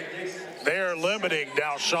is they are limiting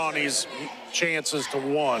now Shawnee's chances to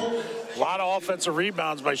 1. A lot of offensive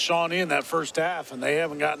rebounds by Shawnee in that first half, and they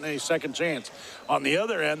haven't gotten any second chance. On the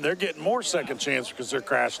other end, they're getting more second chance because they're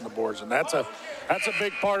crashing the boards, and that's a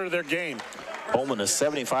big part of their game. Pullman, a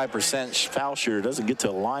 75% foul shooter, doesn't get to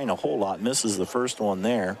the line a whole lot, misses the first one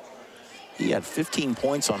there. He had 15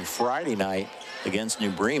 points on Friday night against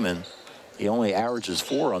New Bremen. He only averages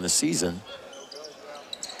 4 on the season.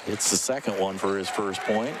 It's the second one for his first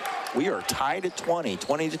point. We are tied at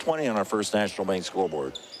 20-20 on our First National Bank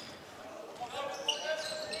scoreboard.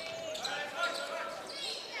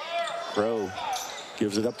 Crow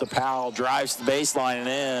gives it up to Powell, drives the baseline and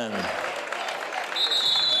in.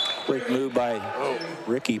 Quick move by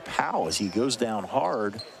Ricky Powell as he goes down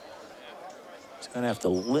hard. He's going to have to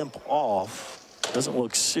limp off. Doesn't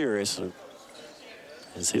look serious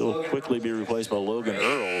as he'll quickly be replaced by Logan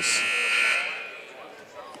Earls.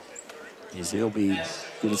 He'll be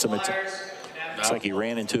getting some attention. Looks like he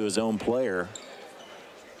ran into his own player.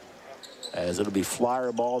 As it'll be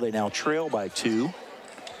Flyer ball. They now trail by 2.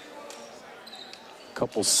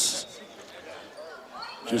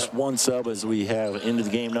 Just one sub as we have into the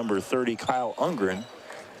game, number 30, Kyle Ungren.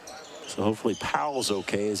 So hopefully Powell's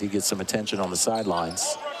okay as he gets some attention on the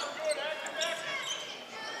sidelines.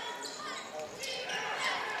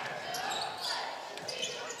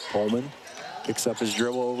 Pullman picks up his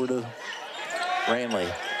dribble over to Ranley.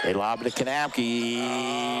 They lob it to Kanapke.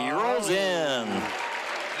 He rolls in.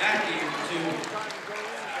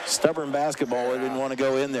 Stubborn basketball. He didn't want to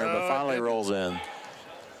go in there, but finally rolls in.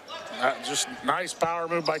 Just nice power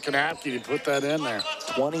move by Kanapke to put that in there.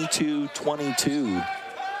 22-22.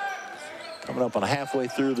 Coming up on halfway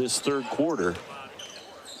through this third quarter.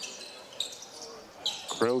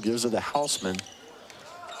 Crow gives it to Hausman.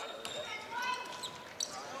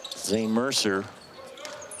 Zane Mercer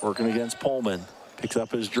working against Pullman. Picks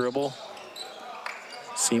up his dribble.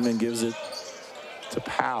 Seaman gives it to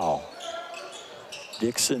Powell.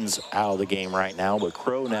 Dixon's out of the game right now, but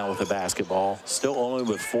Crow now with the basketball. Still only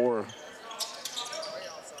with 4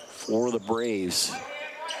 for the Braves.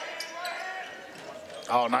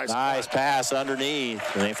 Oh, nice pass underneath,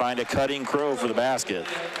 and they find a cutting Crow for the basket.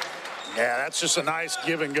 Yeah, that's just a nice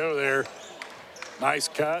give and go there. Nice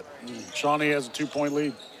cut. Shawnee has a 2-point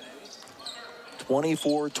lead.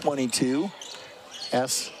 24-22.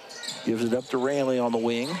 S gives it up to Ranley on the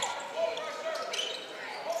wing.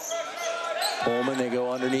 Pullman, they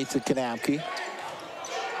go underneath to Kanapke.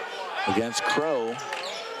 Against Crow.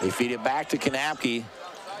 They feed it back to Kanapke.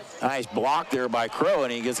 Nice block there by Crow,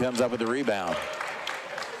 and he comes up with the rebound.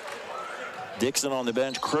 Dixon on the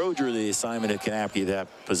bench. Crow drew the assignment at Kanapke that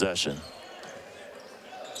possession.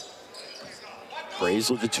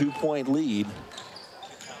 Braves with a 2-point lead.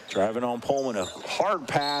 Driving on Pullman, a hard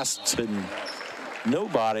pass to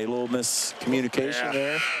nobody. A little miscommunication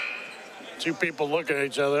there. 2 people looking at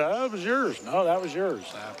each other. Oh, that was yours. No, that was yours.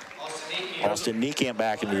 Austin Niekamp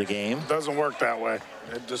back into the game. Doesn't work that way.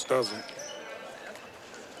 It just doesn't.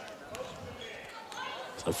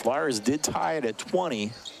 The Flyers did tie it at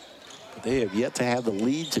 20, but they have yet to have the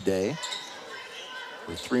lead today.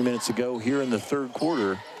 With 3 minutes to go here in the third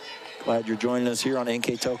quarter. Glad you're joining us here on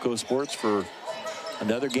NKTelco Sports for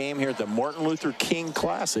another game here at the Martin Luther King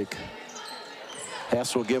Classic.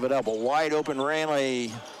 Hess will give it up. A wide open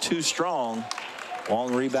Ranley, too strong.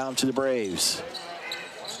 Long rebound to the Braves.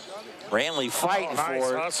 Ranley fighting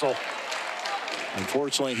for it. Hustle.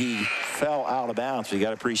 Unfortunately, he fell out of bounds. You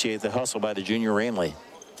got to appreciate the hustle by the junior Ranley.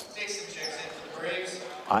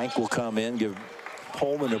 Ike will come in, give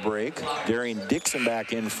Pullman a break. Darian Dixon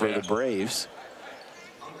back in for the Braves.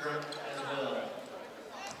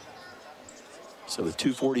 So with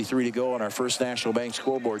 2:43 to go on our First National Bank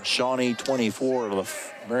scoreboard, Shawnee 24, the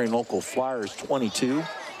Marion Local Flyers 22.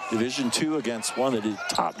 Division II against one of the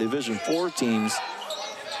top Division IV teams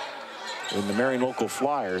in the Marion Local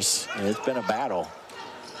Flyers. And it's been a battle.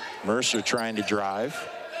 Mercer trying to drive.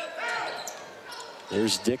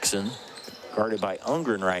 There's Dixon, guarded by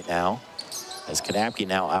Ungren right now, as Kanapke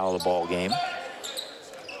now out of the ball game.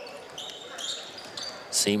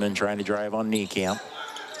 Seaman trying to drive on Niekamp.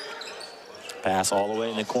 Pass all the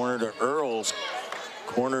way in the corner to Earls.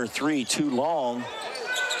 Corner 3, too long.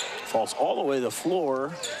 Falls all the way to the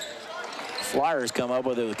floor. Flyers come up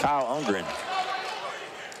with it with Kyle Ungren.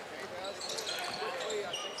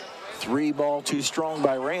 3 ball too strong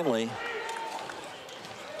by Ranley.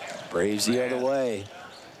 Braves the other way.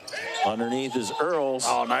 Underneath is Earls.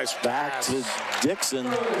 Oh, nice back pass. to Dixon,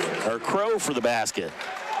 or Crow for the basket.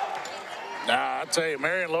 Nah, I tell you,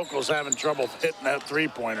 Marion Local's having trouble hitting that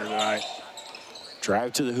three-pointer tonight.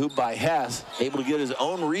 Drive to the hoop by Hess, able to get his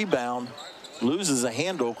own rebound, loses a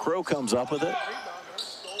handle. Crow comes up with it,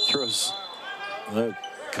 throws.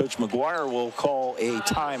 Coach McGuire will call a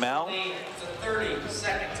timeout.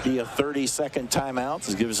 Be a 30-second timeout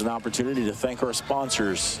to give us an opportunity to thank our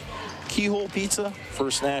sponsors: Keyhole Pizza,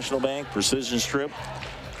 First National Bank, Precision Strip,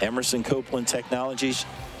 Emerson Copeland Technologies,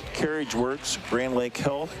 Carriage Works, Grand Lake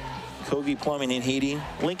Health, Kogi Plumbing and Heating,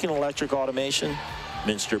 Lincoln Electric Automation,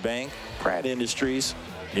 Minster Bank, Pratt Industries,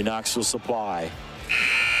 New Knoxville Supply,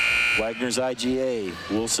 Wagner's IGA,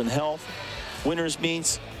 Wilson Health, Winners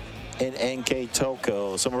Meats, and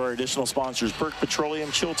NKTelco. Some of our additional sponsors: Burke Petroleum,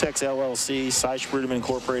 Chiltex LLC, Seisch-Bruderman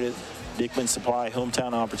Incorporated, Dickman Supply,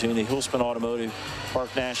 Hometown Opportunity, Hillsman Automotive,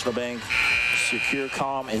 Park National Bank,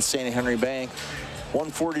 SecureCom, and St. Henry Bank.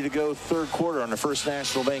 1:40 to go, third quarter on the First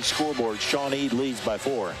National Bank scoreboard. Shawnee leads by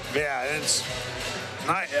 4. Yeah, it's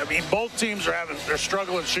not, I mean, both teams they're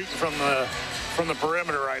struggling shooting from the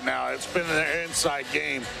perimeter right now. It's been an inside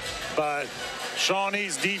game, but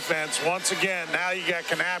Shawnee's defense, once again, now you got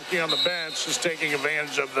Kanapke on the bench just taking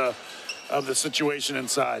advantage of the situation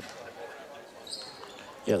inside.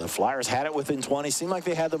 Yeah, the Flyers had it within 20. Seemed like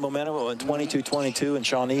they had the momentum at 22-22, and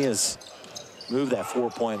Shawnee has moved that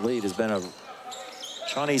 4-point lead.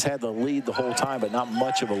 Shawnee's had the lead the whole time, but not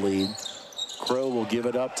much of a lead. Crow will give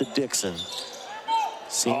it up to Dixon.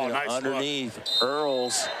 Seeing nice underneath, look.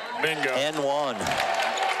 Earls. Bingo. N1.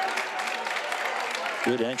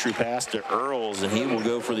 Good entry pass to Earls, and he will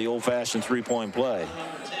go for the old-fashioned three-point play.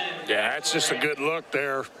 Yeah, that's just a good look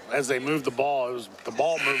there as they moved the ball. It was the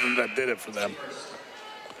ball movement that did it for them.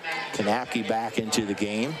 Kanapke back into the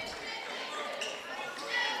game.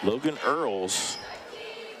 Logan Earls.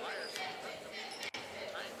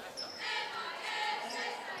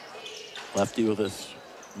 Lefty with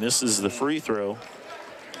misses the free throw.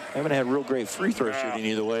 Haven't had real great free throw shooting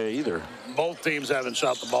either way either. Both teams haven't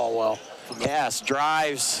shot the ball well. Cass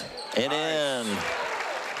drives and in.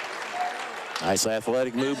 Nice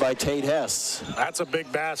athletic move by Tate Hess. That's a big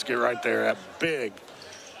basket right there. That big.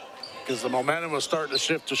 Because the momentum was starting to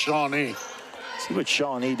shift to Shawnee. See what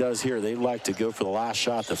Shawnee does here. They like to go for the last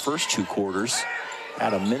shot the first 2 quarters.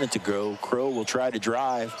 Had a minute to go. Crow will try to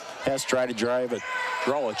drive. Hess try to drive it,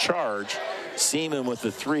 draw a charge. Seaman with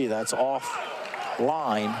the 3. That's off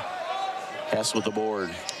line. Hess with the board.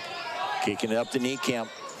 Kicking it up to Niekamp.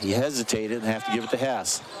 He hesitated and have to give it to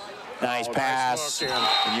Hess. Nice pass.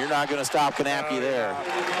 Nice and you're not going to stop Kanapke there.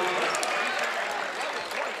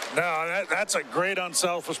 No, that's a great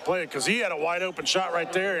unselfish play because he had a wide open shot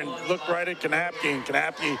right there and looked right at Kanapke, and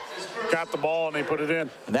Kanapke got the ball and they put it in.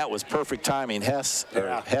 And that was perfect timing. Hess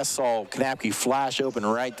saw Kanapke flash open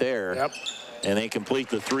right there. Yep. And they complete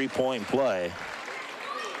the 3-point play.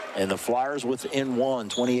 And the Flyers within 1,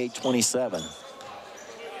 28-27.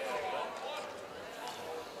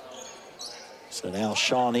 So now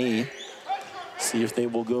Shawnee, see if they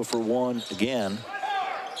will go for one again.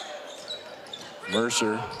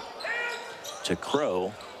 Mercer to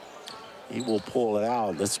Crow. He will pull it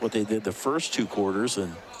out. That's what they did the first 2 quarters,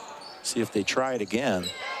 and see if they try it again.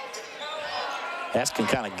 Hess can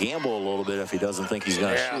kind of gamble a little bit if he doesn't think he's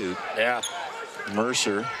going to shoot. Yeah.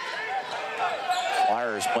 Mercer.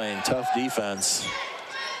 Flyers playing tough defense.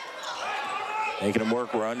 Making them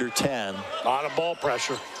work. We're under 10. A lot of ball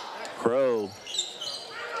pressure. Crow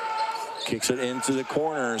kicks it into the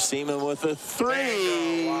corner. Seaman with a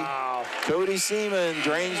 3. Wow. Cody Seaman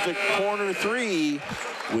drains the corner 3.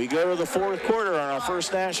 We go to the 4th quarter on our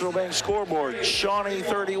First National Bank scoreboard. Shawnee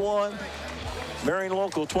 31, Marion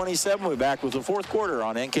Local 27. We're back with the 4th quarter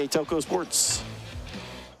on NKTelco Sports.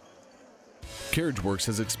 CarriageWorks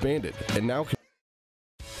has expanded and now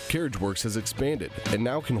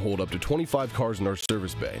can hold up to 25 cars in our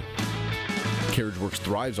service bay. CarriageWorks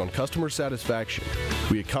thrives on customer satisfaction.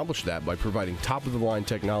 We accomplish that by providing top-of-the-line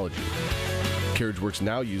technology. CarriageWorks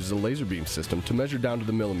now uses a laser beam system to measure down to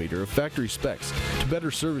the millimeter of factory specs to better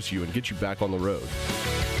service you and get you back on the road.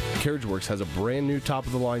 CarriageWorks has a brand new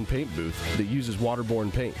top-of-the-line paint booth that uses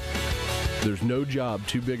waterborne paint. There's no job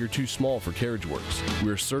too big or too small for CarriageWorks.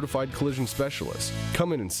 We're certified collision specialists.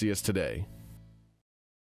 Come in and see us today.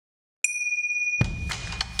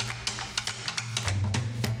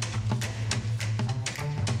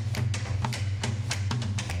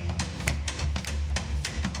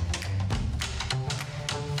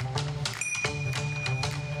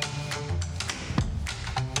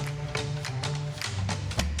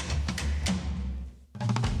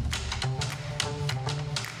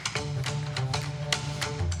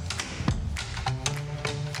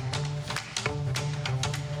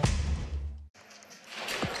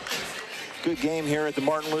 good game here at the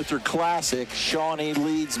Martin Luther Classic. Shawnee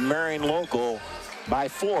leads Marion Local by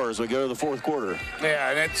 4 as we go to the fourth quarter. Yeah,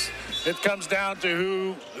 and it comes down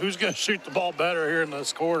to who's going to shoot the ball better here in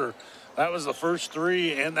this quarter. That was the first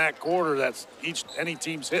 3 in that quarter. That's any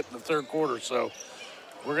team's hit in the third quarter. So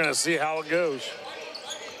we're going to see how it goes.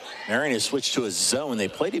 Marion has switched to a zone. They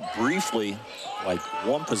played it briefly, like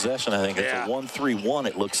one possession, I think. Yeah. It's a 1-3-1,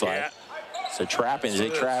 it looks like. Yeah. So trapping, they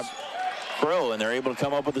trap Crow, and they're able to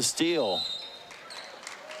come up with a steal.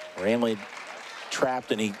 Ranley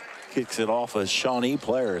trapped, and he kicks it off a Shawnee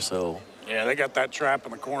player. So yeah, they got that trap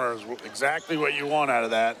in the corner. Is exactly what you want out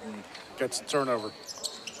of that, and gets the turnover.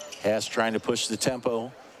 Hess trying to push the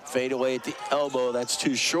tempo. Fade away at the elbow. That's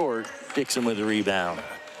too short. Dixon with the rebound.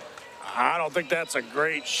 I don't think that's a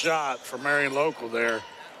great shot for Marion Local there.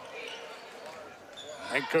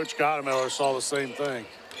 I think Coach Gottemiller saw the same thing.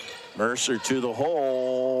 Mercer to the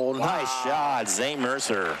hole. Wow. Nice shot, Zane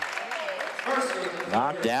Mercer.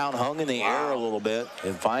 Knocked down, hung in the air a little bit,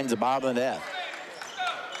 and finds the bottom of the net.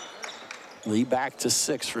 Lead back to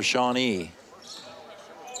 6 for Shawnee.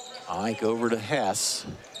 Ike over to Hess.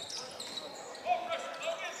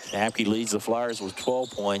 Knapke leads the Flyers with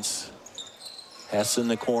 12 points. Hess in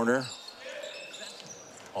the corner.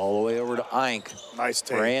 All the way over to Ike. Nice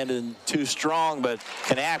take. Brandon too strong, but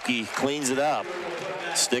Knapke cleans it up.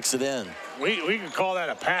 Sticks it in. We can call that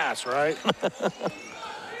a pass, right?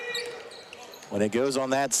 When it goes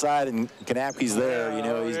on that side and Knapke's there, you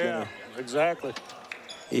know he's gonna. Exactly.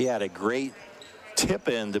 He had a great tip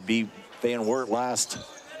in to beat Van Wert last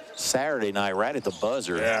Saturday night, right at the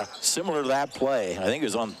buzzer. Yeah. Similar to that play. I think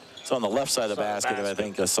it's on the left side of the basket. I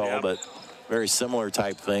think I saw, but very similar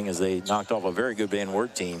type thing as they knocked off a very good Van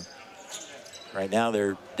Wert team. Right now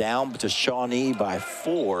they're down to Shawnee by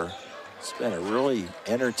 4. It's been a really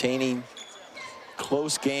entertaining,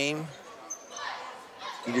 close game.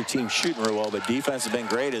 Either team shooting real well, but defense has been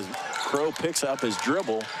great as Crow picks up his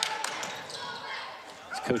dribble.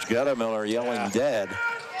 Coach Guttemiller yelling dead.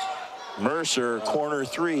 Mercer, corner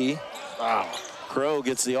 3. Wow. Crow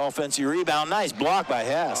gets the offensive rebound. Nice block by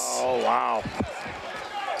Hess. Oh, wow.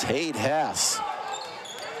 Tate Hess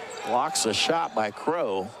blocks a shot by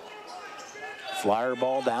Crow. Flyer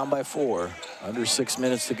ball down by 4. Under 6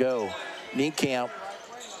 minutes to go. Niekamp.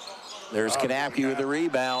 There's Knapke with the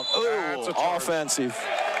rebound. Oh, offensive.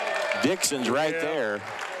 Dixon's right there.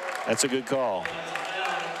 That's a good call.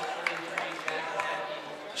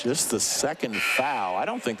 Just the second foul. I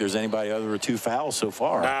don't think there's anybody other than 2 fouls so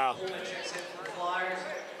far. Wow.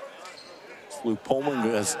 Luke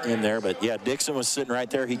Pullman was in there, but yeah, Dixon was sitting right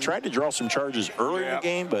there. He tried to draw some charges earlier in the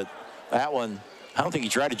game, but that one, I don't think he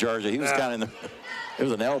tried to charge it. He was kind of in the, it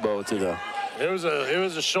was an elbow to the. It was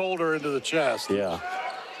a shoulder into the chest. Yeah.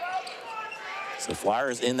 So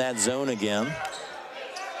Flyers in that zone again.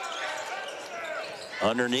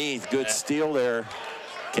 Underneath, good steal there.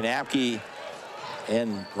 Knapke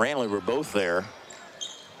and Ranley were both there.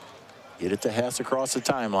 Get it to Hess across the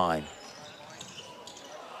timeline.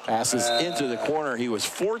 Passes into the corner. He was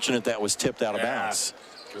fortunate that was tipped out of bounds.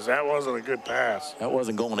 Because that wasn't a good pass. That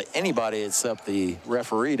wasn't going to anybody except the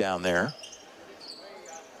referee down there.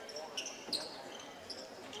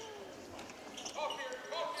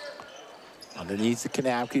 Underneath the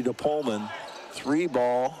Knapke to Pullman. 3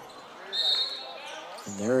 ball.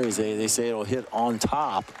 And there is they say it'll hit on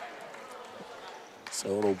top.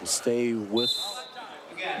 So it'll stay with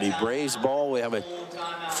the Braves ball. We have a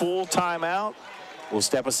full timeout. We'll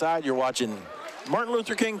step aside. You're watching Martin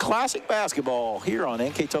Luther King Classic basketball here on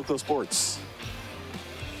NKTelco Sports.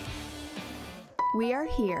 We are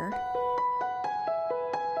here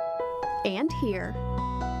and here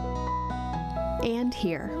and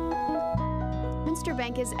here. Minster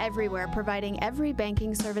Bank is everywhere, providing every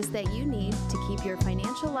banking service that you need to keep your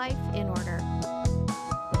financial life in order.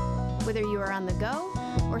 Whether you are on the go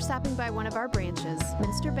or stopping by one of our branches,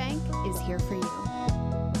 Minster Bank is here for you.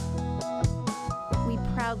 We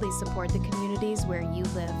proudly support the communities where you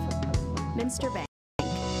live. Minster Bank,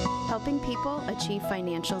 helping people achieve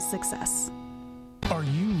financial success. Are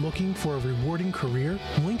you looking for a rewarding career?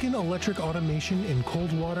 Lincoln Electric Automation in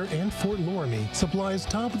Coldwater and Fort Loramie supplies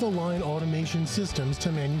top-of-the-line automation systems to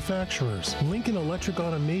manufacturers. Lincoln Electric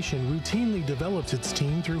Automation routinely develops its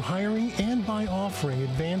team through hiring and by offering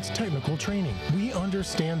advanced technical training. We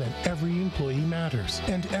understand that every employee matters,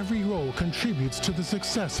 and every role contributes to the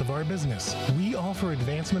success of our business. We offer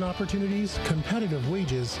advancement opportunities, competitive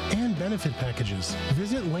wages, and benefit packages.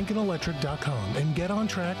 Visit LincolnElectric.com and get on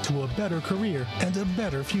track to a better career and a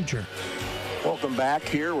better future. Welcome back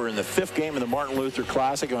here. We're in the 5th game of the Martin Luther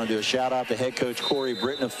Classic. I want to do a shout out to head coach Corey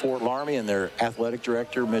Britton of Fort Loramie and their athletic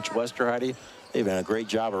director Mitch Westerheide. They've done a great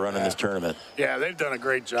job of running this tournament. Yeah, they've done a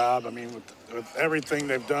great job. I mean, with everything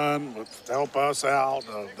they've done to help us out,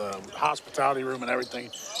 the hospitality room and everything.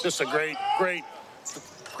 Just a great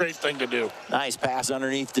thing to do. Nice pass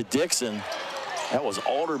underneath to Dixon. That was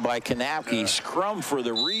altered by Kanapke. Scrum for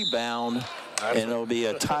the rebound, and it'll be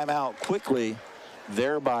a timeout quickly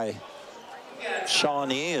there by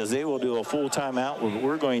Shawnee, as they will do a full timeout.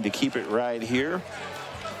 We're going to keep it right here.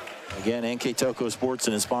 Again, NKTelco Sports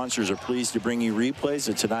and its sponsors are pleased to bring you replays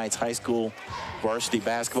of tonight's high school varsity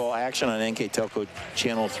basketball action on NKTelco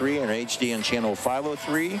Channel 3 and HD on Channel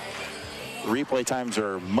 503. Replay times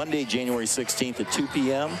are Monday, January 16th at 2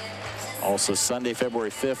 p.m. Also Sunday, February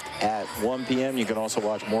 5th at 1 p.m. You can also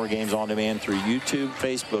watch more games on demand through YouTube,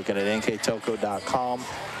 Facebook, and at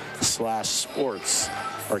nktelco.com/sports.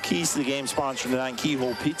 Our keys to the game sponsor tonight,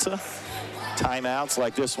 Keyhole Pizza. Timeouts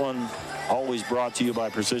like this one, always brought to you by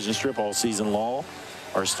Precision Strip all season long.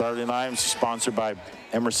 Our starting items sponsored by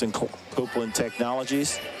Emerson Copeland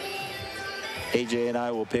Technologies. AJ and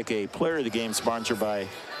I will pick a player of the game sponsored by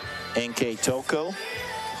NKTelco.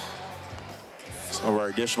 Some of our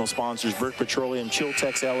additional sponsors: Burke Petroleum,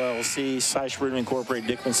 Chiltex LLC, Seichberg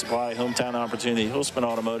Incorporated, Dickman Supply, Hometown Opportunity, Hillsman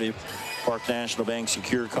Automotive, Park National Bank,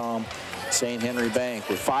 SecureCom, St. Henry Bank.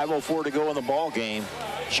 With 5:04 to go in the ball game,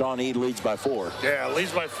 Shawnee leads by 4. Yeah,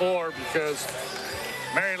 leads by 4 because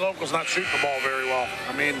Marion Local's not shooting the ball very well.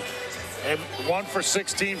 I mean, 1 for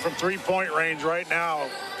 16 from three-point range right now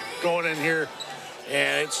going in here,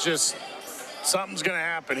 and it's just something's going to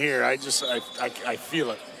happen here. I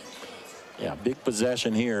feel it. Yeah, big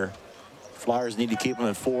possession here. Flyers need to keep them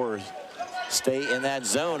at 4. Stay in that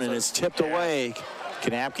zone, and it's tipped away.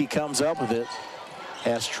 Kanapke comes up with it.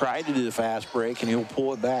 Has tried to do the fast break, and he'll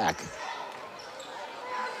pull it back.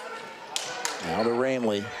 Now to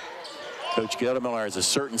Ramley. Coach Geldemiller has a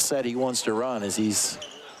certain set he wants to run as he's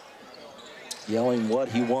yelling what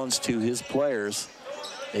he wants to his players.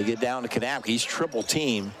 They get down to Kanapke. He's triple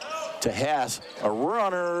team to Hess. A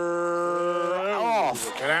runner off.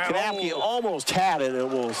 Kanapke almost had it. It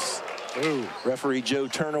was, referee Joe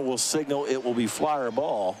Turner will signal it will be Flyer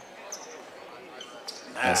ball.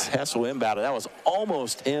 As Hess will inbound it. That was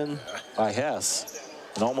almost in by Hess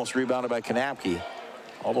and almost rebounded by Kanapke.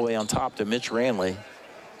 All the way on top to Mitch Ramley.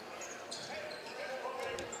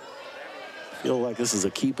 Feel like this is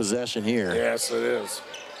a key possession here. Yes, it is.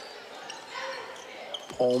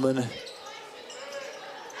 Pullman,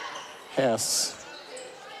 Hess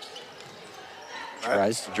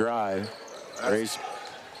tries to drive. Ray's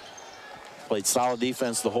played solid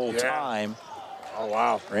defense the whole time. Oh,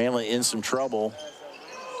 wow. Ramley in some trouble.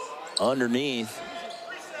 Underneath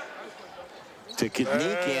to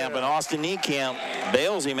Niekamp, and Austin Niekamp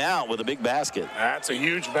bails him out with a big basket. That's a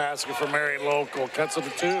huge basket for Marion Local. Cuts it to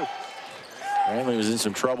 2. Ramley was in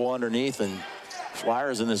some trouble underneath, and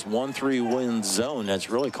Flyers in this 1-3 win zone. That's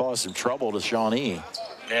really caused some trouble to Shawnee.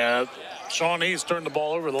 Yeah, Shawnee's turned the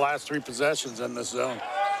ball over the last 3 possessions in this zone.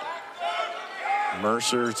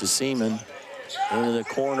 Mercer to Seaman. Into the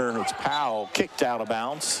corner, it's Powell, kicked out of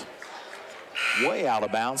bounds. Way out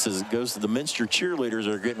of bounds as it goes to the Minster cheerleaders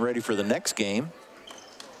that are getting ready for the next game.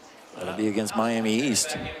 That'll be against Miami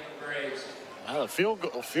East. A field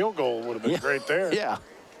goal would have been great there. Yeah.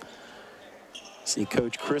 See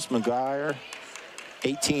Coach Chris McGuire,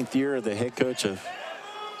 18th year of the head coach of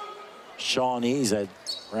Shawnee. He's had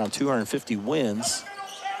around 250 wins.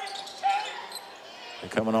 They're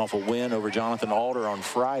coming off a win over Jonathan Alder on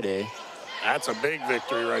Friday. That's a big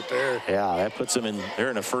victory right there. Yeah, that puts them in, they're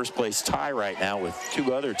in a first place tie right now with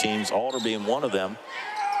 2 other teams, Alder being one of them.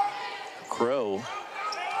 Crow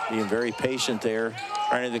being very patient there.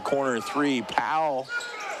 Right in the corner 3, Powell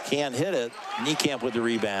can't hit it. Niekamp with the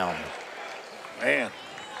rebound. Man.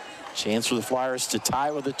 Chance for the Flyers to tie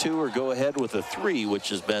with a 2 or go ahead with a 3, which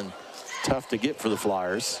has been tough to get for the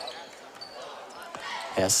Flyers.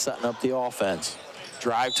 Hess setting up the offense.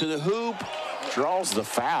 Drive to the hoop. Draws the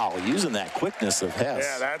foul, using that quickness of Hess.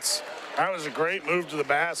 Yeah, that was a great move to the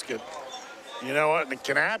basket. You know what? And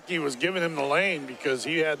Kanapke was giving him the lane because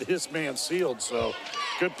he had his man sealed. So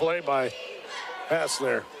good play by Hess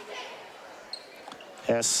there.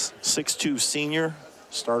 Hess, 6'2" senior,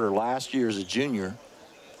 starter last year as a junior.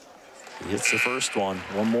 He hits the first one.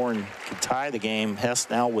 One more and can tie the game. Hess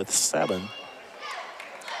now with 7.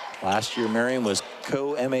 Last year, Marion was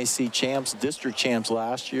co-MAC champs, district champs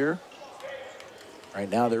last year. Right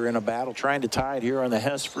now they're in a battle trying to tie it here on the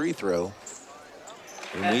Hess free throw.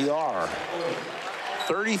 And we are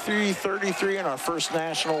 33-33 on our First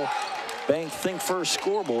National Bank Think First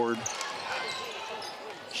scoreboard.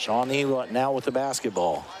 Shawnee now with the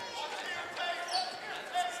basketball.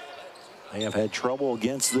 They have had trouble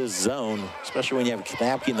against this zone, especially when you have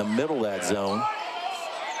Kanapke in the middle of that zone.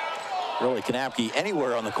 Really, Kanapke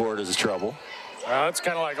anywhere on the court is trouble. It's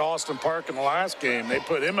kind of like Austin Park in the last game. They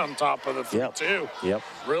put him on top of the 3-2. Yep.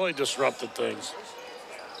 Really disrupted things.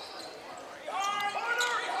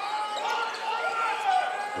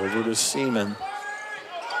 Over to Seaman.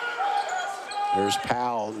 There's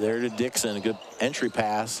Powell. There to Dixon. A good entry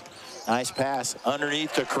pass. Nice pass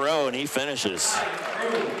underneath to Crow, and he finishes.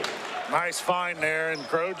 Nice find there, and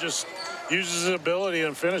Crow just uses his ability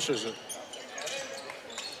and finishes it.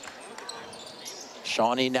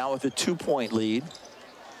 Shawnee now with a 2-point lead.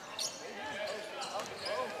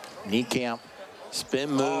 Niekamp, spin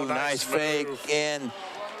move, nice fake, and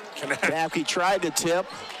Kanapke tried to tip.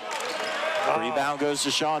 Rebound goes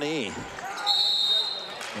to Shawnee.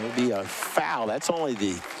 It'll be a foul. That's only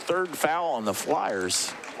the 3rd foul on the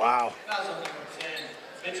Flyers. Wow.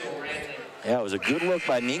 Yeah, it was a good look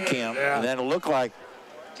by Niekamp, and then it looked like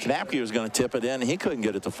Kanapke was going to tip it in, and he couldn't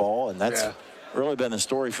get it to fall, and that's really been the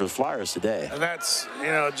story for the Flyers today. And that's, you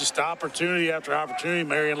know, just opportunity after opportunity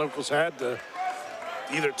Marion Locals had to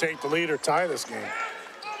either take the lead or tie this game.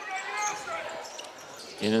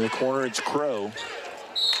 Into the corner, it's Crow.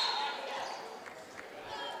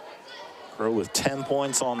 Crow with 10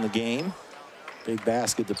 points on the game. Big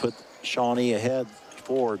basket to put Shawnee ahead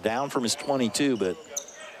down from his 22, but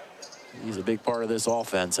he's a big part of this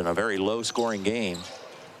offense in a very low-scoring game.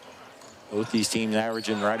 Both these teams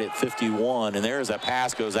averaging right at 51, and there's that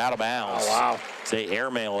pass goes out of bounds. Oh, wow. They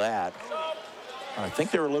airmail that. I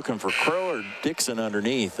think they were looking for Crow or Dixon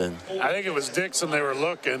underneath, and I think it was Dixon they were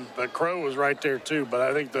looking, but Crow was right there too. But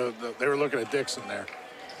I think they were looking at Dixon there.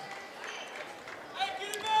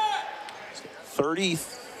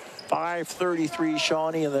 35-33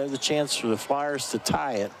 Shawnee, and there's a chance for the Flyers to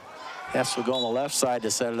tie it. Hess will go on the left side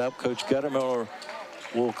to set it up. Coach Guttermiller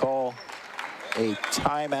will call a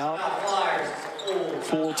timeout.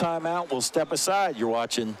 Full timeout. We'll step aside. You're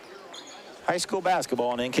watching high school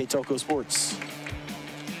basketball on NKTelco Sports.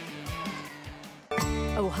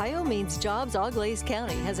 Ohio Means Jobs. Auglaize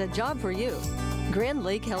County has a job for you. Grand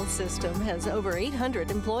Lake Health System has over 800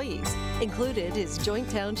 employees. Included is Joint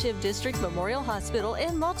Township District Memorial Hospital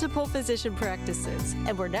and multiple physician practices.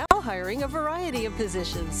 And we're now hiring a variety of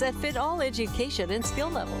positions that fit all education and skill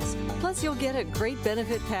levels. Plus, you'll get a great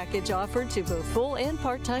benefit package offered to both full and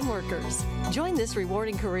part-time workers. Join this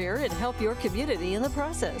rewarding career and help your community in the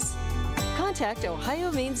process. Contact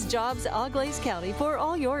Ohio Means Jobs Auglaize County for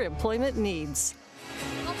all your employment needs.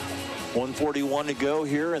 1:41 to go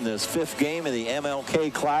here in this 5th game of the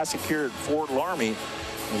MLK Classic here at Fort Loramie.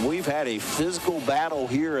 And we've had a physical battle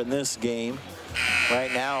here in this game.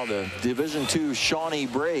 Right now, the Division II Shawnee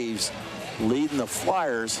Braves leading the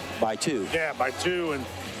Flyers by 2. Yeah, by 2. And,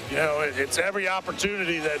 you know, it's every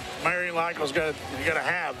opportunity that Marion Locals got to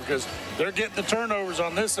have, because they're getting the turnovers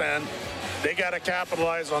on this end. They got to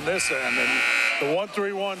capitalize on this end. And the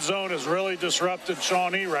 1-3-1 zone has really disrupted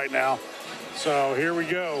Shawnee right now. So here we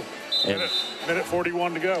go. Minute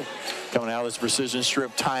 41 to go. Coming out of this precision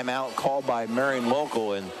strip timeout called by Marion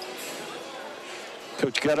Local, and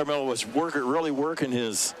Coach Guttermiller was really working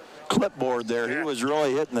his clipboard there. He was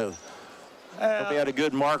really hitting the. Hope he had a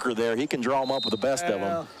good marker there. He can draw them up with the best of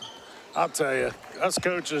them. I'll tell you, us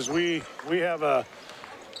coaches, we have a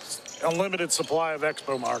unlimited supply of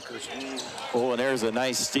expo markers. Oh, and there's a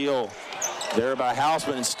nice steal there by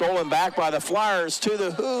Hausman, and stolen back by the Flyers to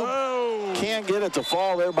the hoop. Oh. Can't get it to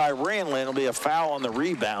fall there by Ranlin. It'll be a foul on the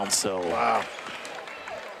rebound. So wow,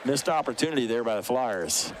 missed opportunity there by the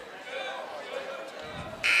Flyers.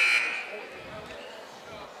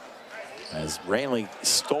 As Ranlin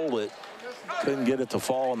stole it, couldn't get it to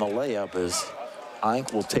fall on the layup, as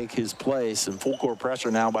Ink will take his place, and full court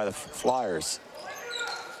pressure now by the Flyers.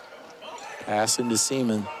 Pass into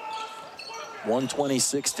Seaman.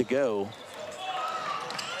 1:26 to go.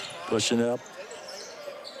 Pushing up.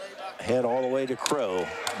 Head all the way to Crow.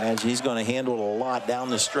 Imagine he's going to handle a lot down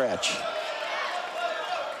the stretch.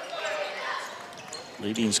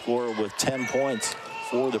 Leading scorer with 10 points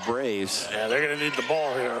for the Braves. Yeah, they're going to need the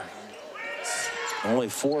ball here. Only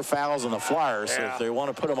 4 fouls on the Flyers, so if they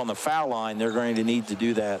want to put them on the foul line, they're going to need to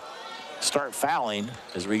do that. Start fouling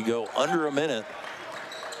as we go under a minute.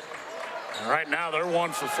 And right now, they're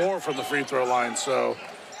 1 for 4 from the free throw line, so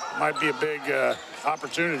might be a big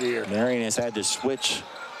opportunity here. Marion has had to switch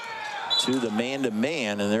to the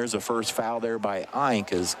man-to-man, and there's a first foul there by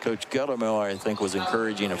Ink, as Coach Guttermiller, I think, was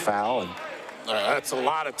encouraging a foul. And that's a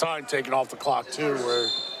lot of time taken off the clock, too. Where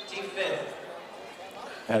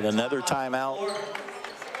had another timeout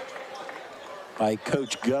by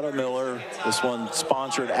Coach Guttermiller. This one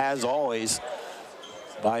sponsored, as always,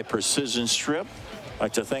 by Precision Strip. I'd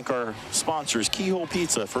like to thank our sponsors, Keyhole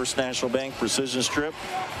Pizza, First National Bank, Precision Strip,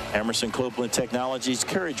 Emerson Copeland Technologies,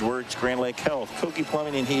 Carriage Works, Grand Lake Health, Koki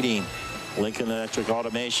Plumbing and Heating, Lincoln Electric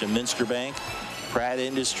Automation, Minster Bank, Pratt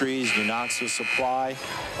Industries, Unoxa Supply,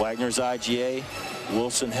 Wagner's IGA,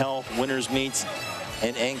 Wilson Health, Winners Meats,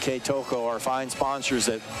 and NKTelco, our fine sponsors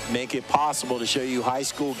that make it possible to show you high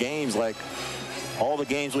school games like all the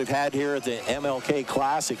games we've had here at the MLK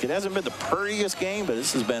Classic. It hasn't been the prettiest game, but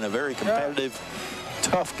this has been a very competitive,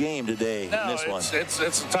 tough game today in this one. It's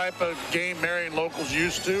the type of game Marion locals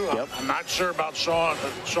used to. Yep. I'm not sure about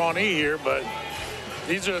Shawnee here, but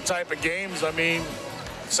these are the type of games, I mean,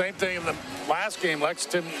 same thing in the last game,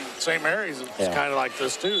 Lexington, St. Mary's, it's kind of like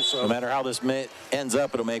this too. So no matter how this ends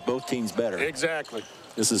up, it'll make both teams better. Exactly.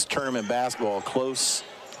 This is tournament basketball, a close,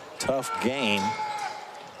 tough game.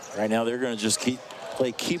 Right now, they're going to just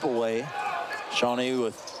play keep away. Shawnee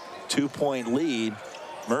with 2-point lead.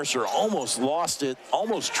 Mercer almost lost it,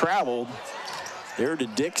 almost traveled. There to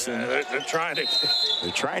Dixon. Yeah, they're trying to.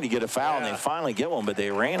 They're trying to get a foul, and they finally get one, but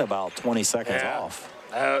they ran about 20 seconds off.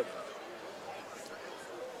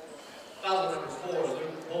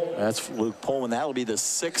 That's Luke Pullman. That'll be the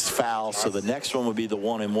 6th foul, so the next one would be the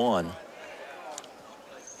 1-and-1.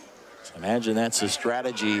 So imagine that's the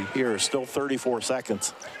strategy here. Still 34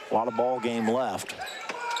 seconds. A lot of ball game left.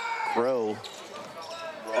 Crow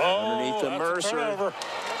underneath the Mercer.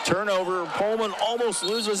 Turnover. Pullman almost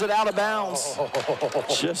loses it out of bounds.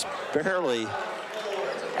 Just barely.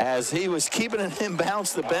 As he was keeping it in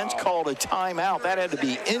bounds, the bench called a timeout. That had to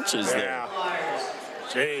be inches there.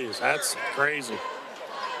 Jeez, that's crazy.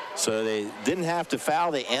 So they didn't have to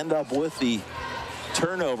foul. They end up with the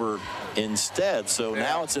turnover instead. So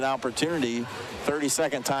now it's an opportunity,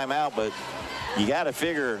 30-second timeout, but you got to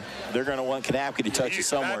figure they're going to want Kanapke to touch it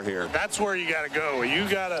somewhere here. That's where you got to go. You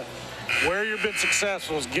got to, where you've been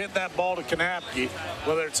successful is getting that ball to Kanapke,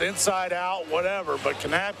 whether it's inside out, whatever, but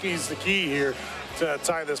Kanapke's the key here to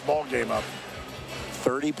tie this ball game up.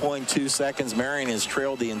 30.2 seconds. Marion has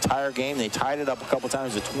trailed the entire game. They tied it up a couple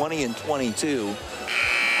times to 20 and 22.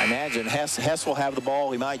 I imagine Hess will have the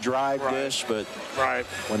ball. He might drive, dish, but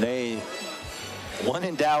when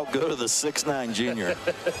in doubt, go to the 6'9" junior.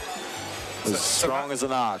 As strong as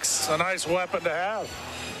an ox. It's a nice weapon to have.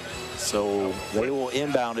 So they will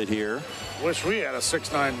inbound it here. Wish we had a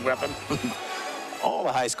 6'9" weapon. All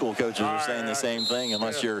the high school coaches are saying the same thing,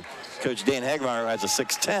 unless you're Coach Dan Hegmeyer, who has a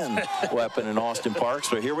 6'10" weapon in Austin Park.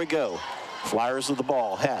 So here we go. Flyers with the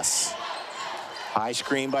ball. Hess. High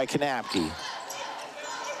screen by Kanapke.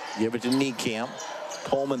 Give it to Niekamp.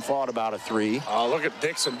 Pullman thought about a 3. Oh, look at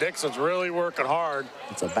Dixon. Dixon's really working hard.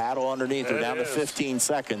 It's a battle underneath. They're down to 15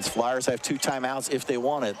 seconds. Flyers have 2 timeouts if they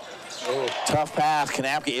want it. Tough pass.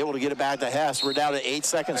 Kanapke able to get it back to Hess. We're down to 8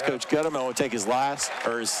 seconds. Coach Gutterman will take his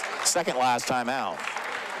second last timeout.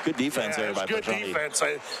 Good defense there by good Petroni. defense.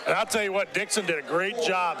 And I'll tell you what, Dixon did a great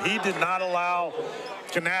job. He did not allow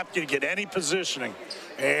Kanapke to get any positioning.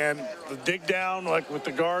 And the dig down, like with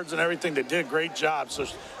the guards and everything, they did a great job. So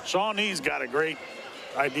Shawnee's got a great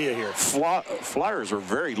idea here. Flyers were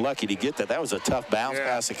very lucky to get that. That was a tough bounce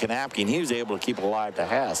pass to Kanapke, and he was able to keep it alive to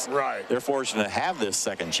Hess. Right. They're fortunate to have this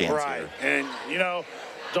second chance here. And, you know,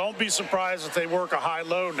 don't be surprised if they work a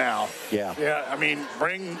high-low now. Yeah. I mean,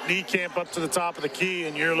 bring Niekamp up to the top of the key,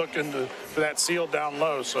 and you're looking for that seal down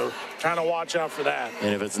low. So kind of watch out for that.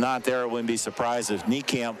 And if it's not there, I wouldn't be surprised if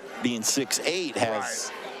Niekamp, being 6'8",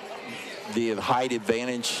 has the height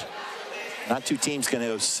advantage. Not two teams can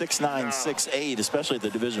go 6'9", 6'8", especially at the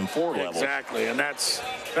Division IV level. Exactly, and that's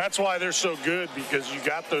why they're so good, because you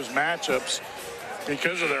got those matchups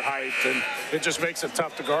because of their height, and it just makes it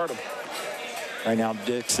tough to guard them. Right now,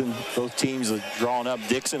 Dixon, both teams are drawn up.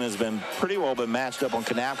 Dixon has been pretty well matched up on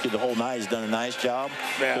Kanapke the whole night. He's done a nice job.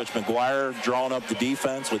 Coach McGuire drawing up the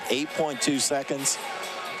defense with 8.2 seconds.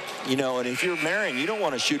 You know, and if you're Marion, you don't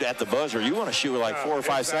want to shoot at the buzzer. You want to shoot with like 4 or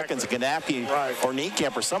 5 seconds. Kanapke or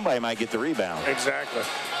Niekamp or somebody might get the rebound. Exactly.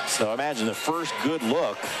 So imagine the first good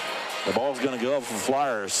look. The ball's going to go up for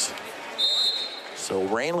Flyers. So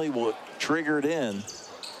Rainley will trigger it in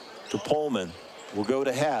to Pullman. We'll go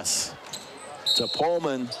to Hess. To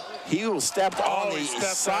Pullman. He will step on the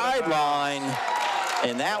sideline,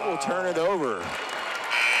 and that will turn it over.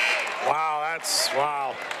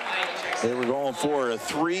 Wow. They were going for a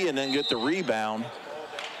 3 and then get the rebound.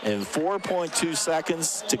 And 4.2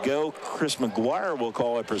 seconds to go. Chris McGuire will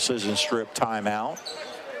call a precision strip timeout.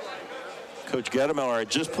 Coach Gettemiller had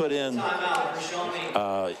just put in one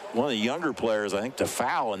of the younger players, I think, to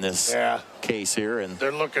foul in this case here. And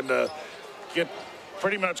they're looking to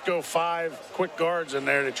pretty much go 5 quick guards in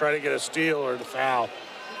there to try to get a steal or to foul.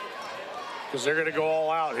 because they're going to go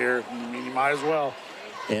all out here. I mean, you might as well.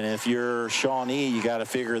 And if you're Shawnee, you got to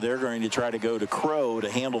figure they're going to try to go to Crow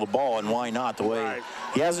to handle the ball, and why not? The way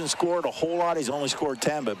he hasn't scored a whole lot, he's only scored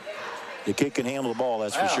 10, but the kid can handle the ball,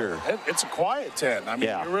 that's for sure. It's a quiet 10. I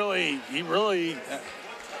mean, he really,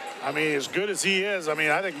 I mean, as good as he is, I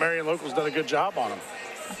mean, I think Marion Local's done a good job on him.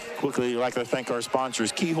 Quickly, I'd like to thank our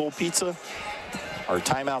sponsors, Keyhole Pizza, our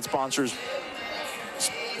timeout sponsors,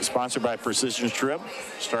 sponsored by Precision Strip,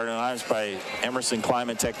 starting items by Emerson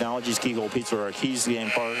Climate Technologies. Keyhole Pizza are our Keys Game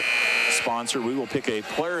part sponsor. We will pick a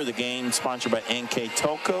player of the game, sponsored by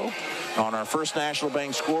NKTelco. On our First National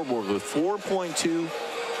Bank scoreboard with 4.2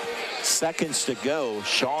 seconds to go,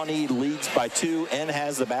 Shawnee leads by 2 and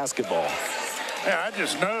has the basketball. Yeah, I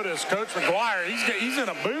just noticed Coach McGuire, he's in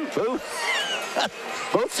a boot.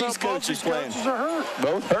 Both these coaches playing. Coaches are hurt.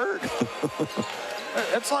 Both hurt.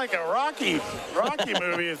 It's like a Rocky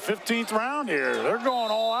movie in 15th round here. They're going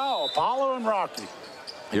all out, Apollo and Rocky.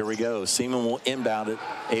 Here we go. Seaman will inbound it.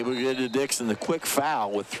 Able to get to Dixon. The quick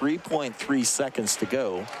foul with 3.3 seconds to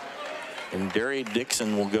go. And Derry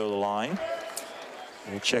Dixon will go to the line.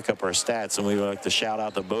 We'll check up our stats, and we would like to shout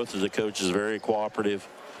out to both of the coaches, very cooperative,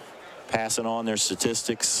 passing on their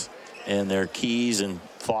statistics and their keys and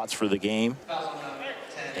thoughts for the game.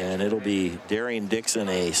 And it'll be Darian Dixon,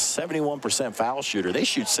 a 71% foul shooter. They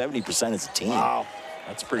shoot 70% as a team. Wow.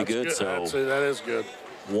 That's pretty good. So that is good.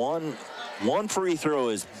 One free throw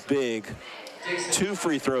is big. 2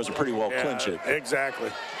 free throws are pretty well clinch it. Exactly.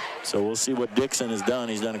 So we'll see what Dixon has done.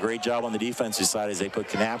 He's done a great job on the defensive side as they put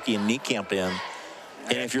Kanapke and Niekamp in.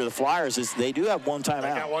 And if you're the Flyers, they do have one timeout.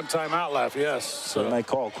 They got one timeout left, yes. So they might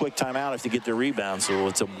call a quick timeout if they get their rebound. So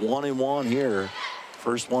it's a 1-and-1 here.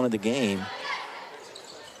 First one of the game.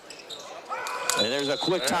 And there's a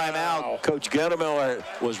quick timeout. Coach Gettemiller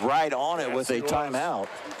was right on it with a timeout.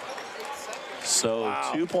 So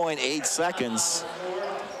 2.8 seconds.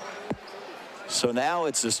 So now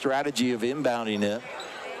it's a strategy of inbounding it.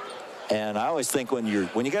 And I always think when you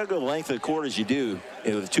got to go the length of the court as you do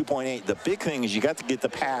with 2.8, the big thing is you got to get the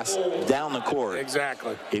pass down the court.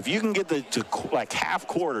 Exactly. If you can get to like half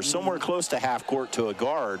court or somewhere close to half court to a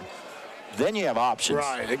guard, then you have options.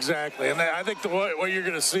 Right, exactly. And I think what you're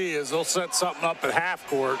going to see is they'll set something up at half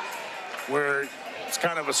court where it's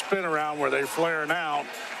kind of a spin around where they're flaring out,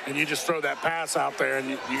 and you just throw that pass out there, and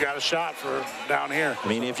you got a shot for down here. I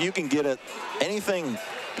mean, if you can get anything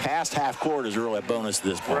past half court is really a bonus at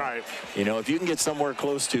this point. Right. You know, if you can get somewhere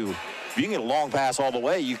close to, if you can get a long pass all the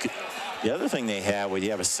way, you could. The other thing they have, where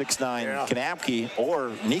you have a 6'9" Kanapke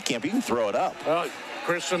or Niekamp, you can throw it up. Well,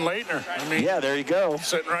 Christian Leitner. I mean, yeah, there you go.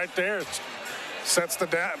 Sitting right there. Sets the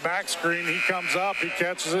back screen. He comes up. He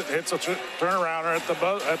catches it. Hits a turnarounder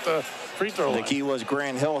at the free throw line. The key was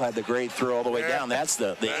Grant Hill had the great throw all the way down. That's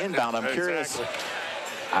the inbound. I'm curious.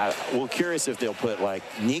 We're curious if they'll put like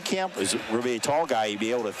Niekamp. Will be a tall guy. He'd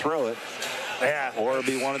be able to throw it. Yeah. Or it'll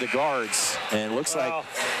be one of the guards. And it looks like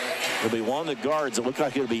it'll be one of the guards. It looks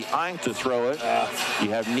like it'll be Eink to throw it. You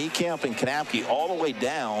have Niekamp and Kanapke all the way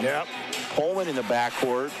down. Yep. Pullman in the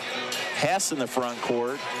backcourt. Hess in the front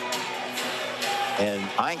court. And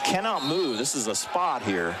Eink cannot move. This is a spot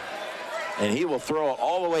here. And he will throw it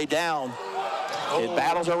all the way down. It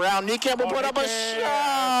battles around. Niekamp will put up a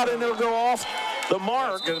shot, and it'll go off the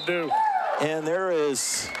mark. What's going to do? And there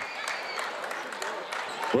is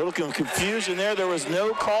a little confusion there. There was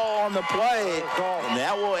no call on the play, and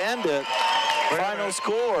that will end it. Final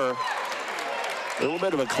score. A little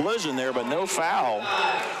bit of a collision there, but no foul.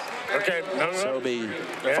 Okay. So the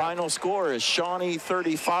final score is Shawnee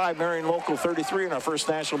 35, Marion Local 33 on our First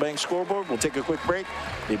National Bank scoreboard. We'll take a quick break.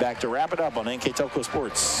 Be back to wrap it up on NKTelco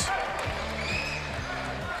Sports.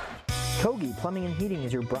 Kogi Plumbing and Heating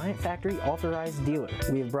is your Bryant Factory authorized dealer.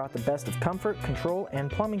 We have brought the best of comfort, control,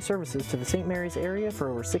 and plumbing services to the St. Mary's area for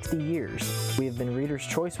over 60 years. We have been Reader's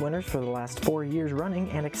Choice winners for the last 4 years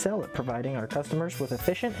running and excel at providing our customers with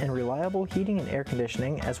efficient and reliable heating and air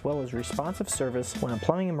conditioning, as well as responsive service when a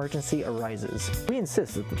plumbing emergency arises. We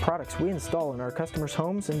insist that the products we install in our customers'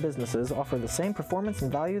 homes and businesses offer the same performance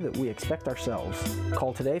and value that we expect ourselves.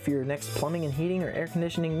 Call today for your next plumbing and heating or air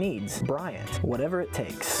conditioning needs. Bryant, whatever it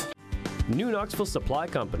takes. New Knoxville Supply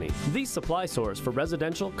Company, the supply source for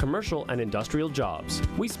residential, commercial, and industrial jobs.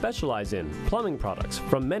 We specialize in plumbing products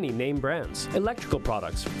from many name brands, electrical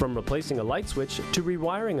products from replacing a light switch to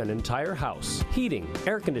rewiring an entire house, heating,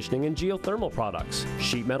 air conditioning, and geothermal products,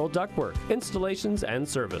 sheet metal ductwork, installations, and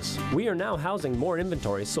service. We are now housing more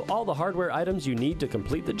inventory, so all the hardware items you need to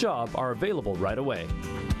complete the job are available right away.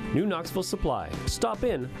 New Knoxville Supply. Stop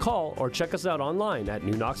in, call, or check us out online at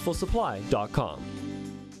newknoxvillesupply.com.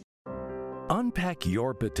 Unpack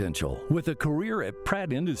your potential with a career at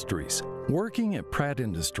Pratt Industries. Working at Pratt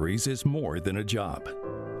Industries is more than a job.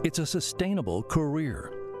 It's a sustainable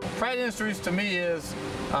career. Pratt Industries to me is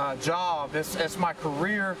a job. It's my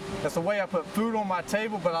career. It's the way I put food on my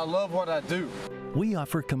table, but I love what I do. We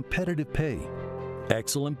offer competitive pay,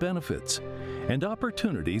 excellent benefits, and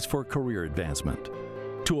opportunities for career advancement.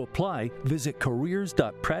 To apply, visit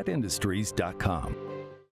careers.prattindustries.com.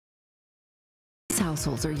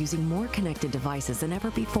 Households are using more connected devices than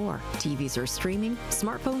ever before. TVs are streaming,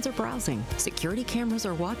 smartphones are browsing, security cameras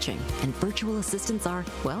are watching, and virtual assistants are,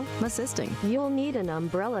 well, assisting. You'll need an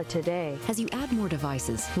umbrella today. As you add more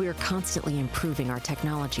devices, we are constantly improving our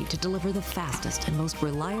technology to deliver the fastest and most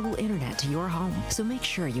reliable internet to your home. So make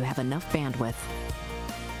sure you have enough bandwidth.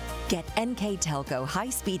 Get NKTelco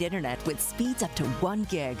high-speed internet with speeds up to 1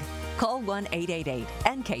 gig. Call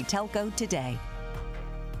 1-888-NKTelco today.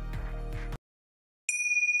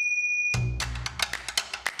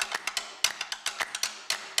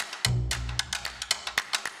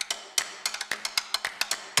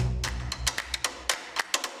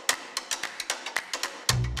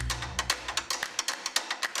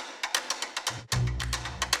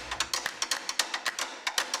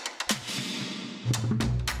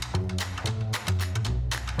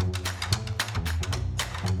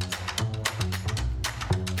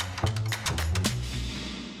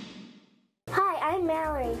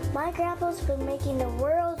 My grandpa's been making the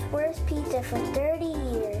world's worst pizza for 30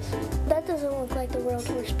 years. That doesn't look like the world's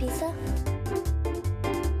worst pizza.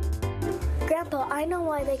 Grandpa, I know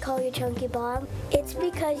why they call you Chunky Bob. It's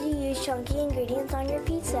because you use chunky ingredients on your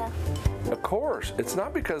pizza. Of course, it's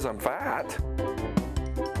not because I'm fat.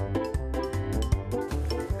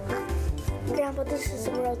 Grandpa, this is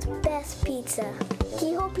the world's best pizza.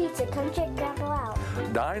 Keyhole Pizza, come check Grandpa out.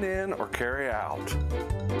 Dine in or carry out.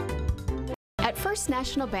 At First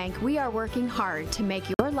National Bank, we are working hard to make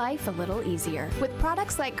your life a little easier. With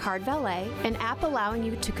products like Card Valet, an app allowing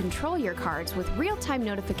you to control your cards with real-time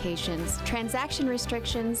notifications, transaction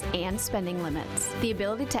restrictions, and spending limits. The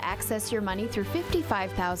ability to access your money through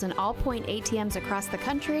 55,000 all-point ATMs across the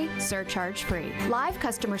country, surcharge-free. Live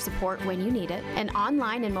customer support when you need it, and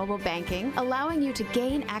online and mobile banking, allowing you to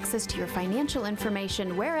gain access to your financial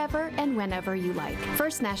information wherever and whenever you like.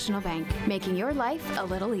 First National Bank, making your life a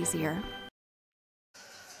little easier.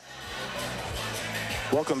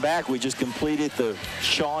 Welcome back. We just completed the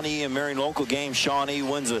Shawnee and Marion local game. Shawnee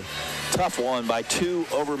wins a tough one by 2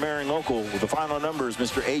 over Marion local. With the final numbers,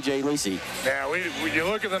 Mr. A.J. Lacey. Yeah, you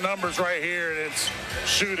look at the numbers right here, and it's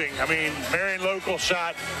shooting. I mean, Marion local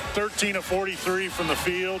shot 13 of 43 from the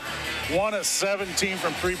field, 1 of 17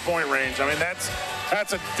 from three-point range. I mean, that's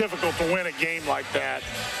difficult to win a game like that.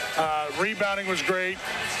 Rebounding was great.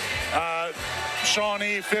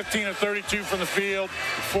 Shawnee, 15 of 32 from the field,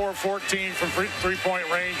 4 of 14 from three-point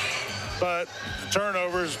range. But the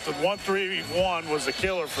turnovers, the 1-3-1 was the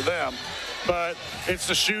killer for them. But it's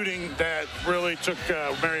the shooting that really took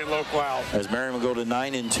Marion local out. As Marion will go to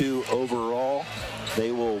 9-2 overall.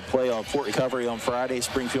 They will play on Fort Recovery on Friday.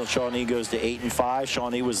 Springfield Shawnee goes to 8-5.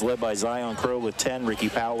 Shawnee was led by Zion Crow with 10, Ricky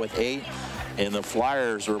Powell with 8. And the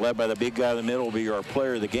Flyers were led by the big guy in the middle, will be our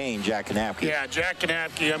player of the game, Jack Kanapke. Yeah, Jack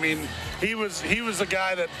Kanapke. I mean, he was the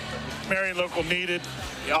guy that Marion local needed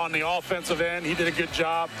on the offensive end. He did a good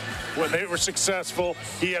job. When they were successful,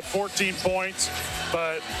 he had 14 points,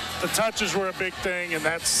 but the touches were a big thing, and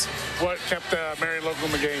that's what kept Marion local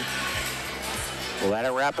in the game. Well,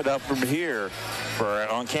 that'll wrap it up from here. For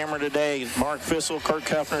on camera today, Mark Fissel, Kurt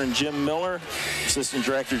Kuffner, and Jim Miller. Assistant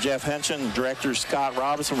Director Jeff Henson, Director Scott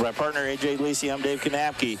Robinson, my partner A.J. Lacey. I'm Dave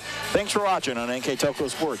Kanapke. Thanks for watching on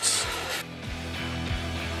NKTelco Sports.